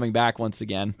with coming back once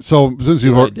again. So since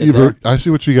I see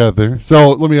what you got there.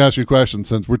 So let me ask you a question.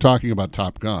 Since we're talking about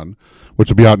Top Gun, which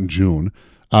will be out in June,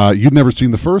 you'd never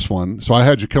seen the first one, so I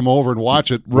had you come over and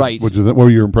watch it. Right. What were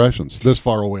your impressions? This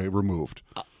far away, removed.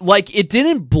 Like, it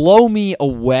didn't blow me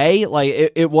away.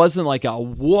 Like, it wasn't like a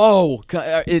whoa.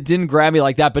 It didn't grab me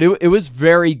like that, but it was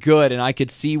very good, and I could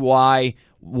see why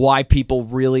people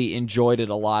really enjoyed it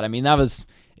a lot. I mean,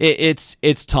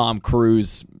 it's Tom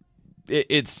Cruise.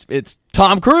 It's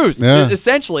Tom Cruise. Yeah.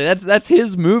 Essentially. That's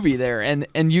his movie there, and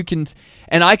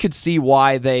I could see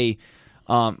why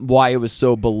why it was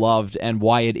so beloved and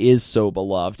why it is so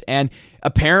beloved. And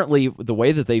apparently the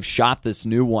way that they've shot this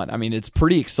new one, I mean, it's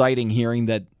pretty exciting hearing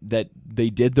that they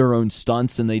did their own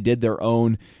stunts and they did their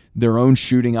own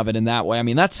shooting of it in that way. I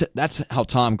mean, that's how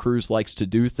Tom Cruise likes to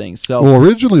do things. So, well,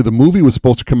 originally the movie was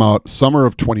supposed to come out summer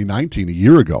of 2019, a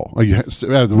year ago.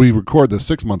 As we record this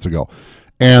 6 months ago.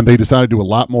 And they decided to do a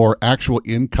lot more actual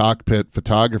in-cockpit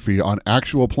photography on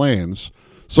actual planes.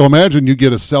 So imagine you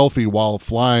get a selfie while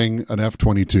flying an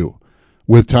F-22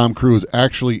 with Tom Cruise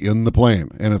actually in the plane.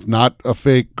 And it's not a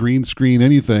fake green screen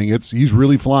anything. He's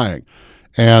really flying.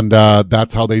 And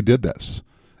that's how they did this.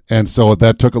 And so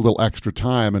that took a little extra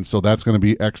time. And so that's going to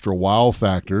be extra wow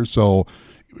factor. So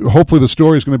hopefully the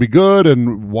story is going to be good.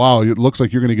 And wow, it looks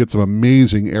like you're going to get some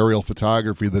amazing aerial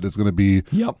photography that is going to be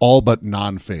all but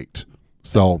non-faked.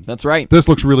 So that's right. This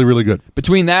looks really, really good.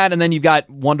 Between that and then you've got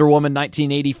Wonder Woman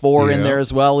 1984 in there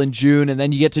as well in June, and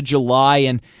then you get to July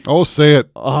and say it.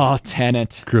 Oh,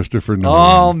 Tenet. Christopher Nolan.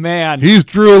 Oh man, he's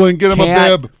drooling. Get him a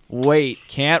bib.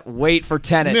 Can't wait for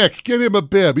Tenet. Nick, get him a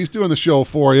bib. He's doing the show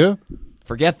for you.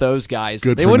 Forget those guys.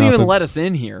 Good they for wouldn't nothing. even let us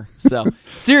in here. So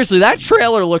seriously, that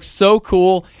trailer looks so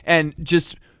cool and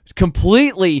just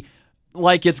completely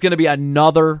like it's going to be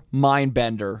another mind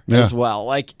bender as well.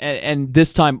 Like, and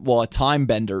this time, a time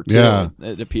bender too.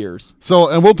 It appears. So,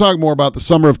 and we'll talk more about the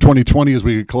summer of 2020 as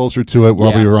we get closer to it.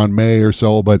 Probably around May or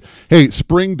so. But hey,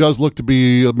 spring does look to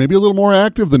be maybe a little more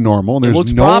active than normal. And it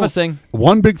looks promising.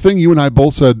 One big thing you and I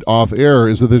both said off air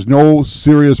is that there's no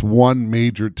serious one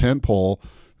major tentpole.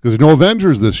 Because there's no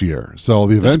Avengers this year. So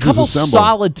the Avengers assemble. There's a couple assemble.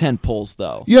 solid tentpoles,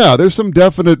 though. Yeah, there's some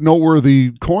definite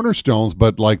noteworthy cornerstones,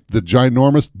 but like the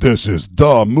ginormous, this is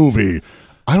the movie.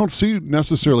 I don't see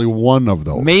necessarily one of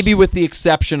those. Maybe with the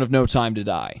exception of No Time to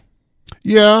Die.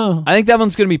 Yeah. I think that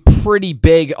one's going to be pretty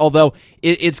big, although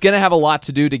it's going to have a lot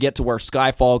to do to get to where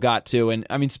Skyfall got to. And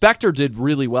I mean, Spectre did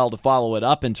really well to follow it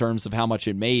up in terms of how much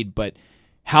it made, but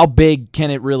how big can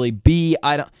it really be?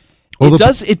 I don't. Well,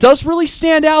 it does really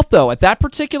stand out, though. At that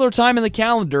particular time in the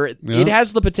calendar, it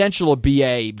has the potential to be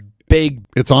a big.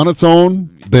 It's on its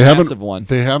own. Massive one.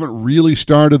 They haven't really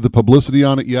started the publicity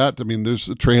on it yet. I mean, there's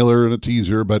a trailer and a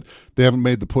teaser, but they haven't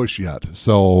made the push yet.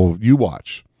 So you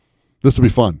watch. This will be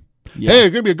fun. Yeah. Hey,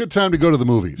 it's going to be a good time to go to the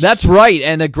movies. That's right,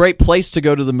 and a great place to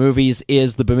go to the movies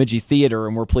is the Bemidji Theater,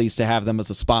 and we're pleased to have them as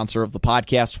a sponsor of the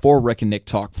podcast for Rick and Nick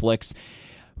Talk Flicks.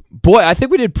 Boy, I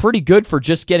think we did pretty good for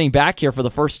just getting back here for the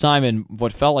first time in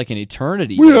what felt like an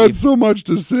eternity. We had so much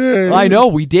to say. I know,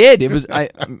 we did. It was.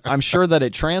 I'm sure that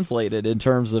it translated in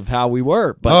terms of how we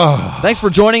were. But thanks for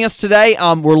joining us today.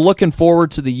 We're looking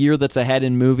forward to the year that's ahead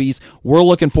in movies. We're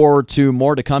looking forward to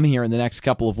more to come here in the next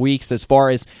couple of weeks as far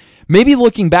as maybe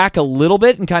looking back a little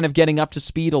bit and kind of getting up to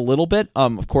speed a little bit.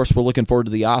 Of course, we're looking forward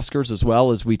to the Oscars as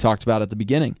well, as we talked about at the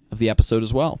beginning of the episode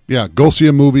as well. Yeah, go see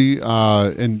a movie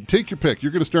and take your pick.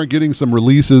 You're going to start getting some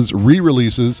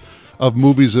re-releases of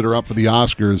movies that are up for the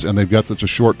Oscars, and they've got such a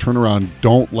short turnaround.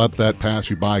 Don't let that pass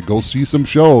you by. Go see some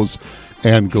shows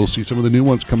and go see some of the new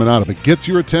ones coming out. If it gets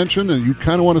your attention and you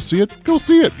kind of want to see it, go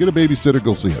see it. Get a babysitter,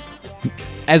 go see it.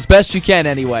 As best you can,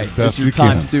 anyway, as your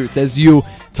time suits, as you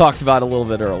talked about a little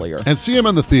bit earlier. And see them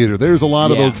in the theater. There's a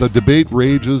lot of those. The debate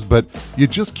rages, but you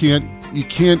just can't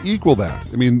equal that.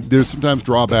 I mean, there's sometimes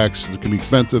drawbacks. It can be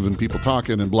expensive and people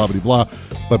talking and blah, blah, blah.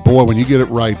 But, boy, when you get it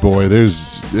right, boy,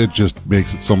 it just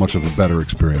makes it so much of a better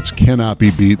experience. Cannot be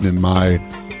beaten in my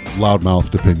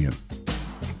loudmouthed opinion.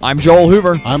 I'm Joel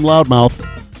Hoover. I'm Loudmouth.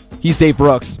 He's Dave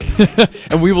Brooks.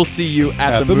 And we will see you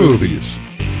at the movies.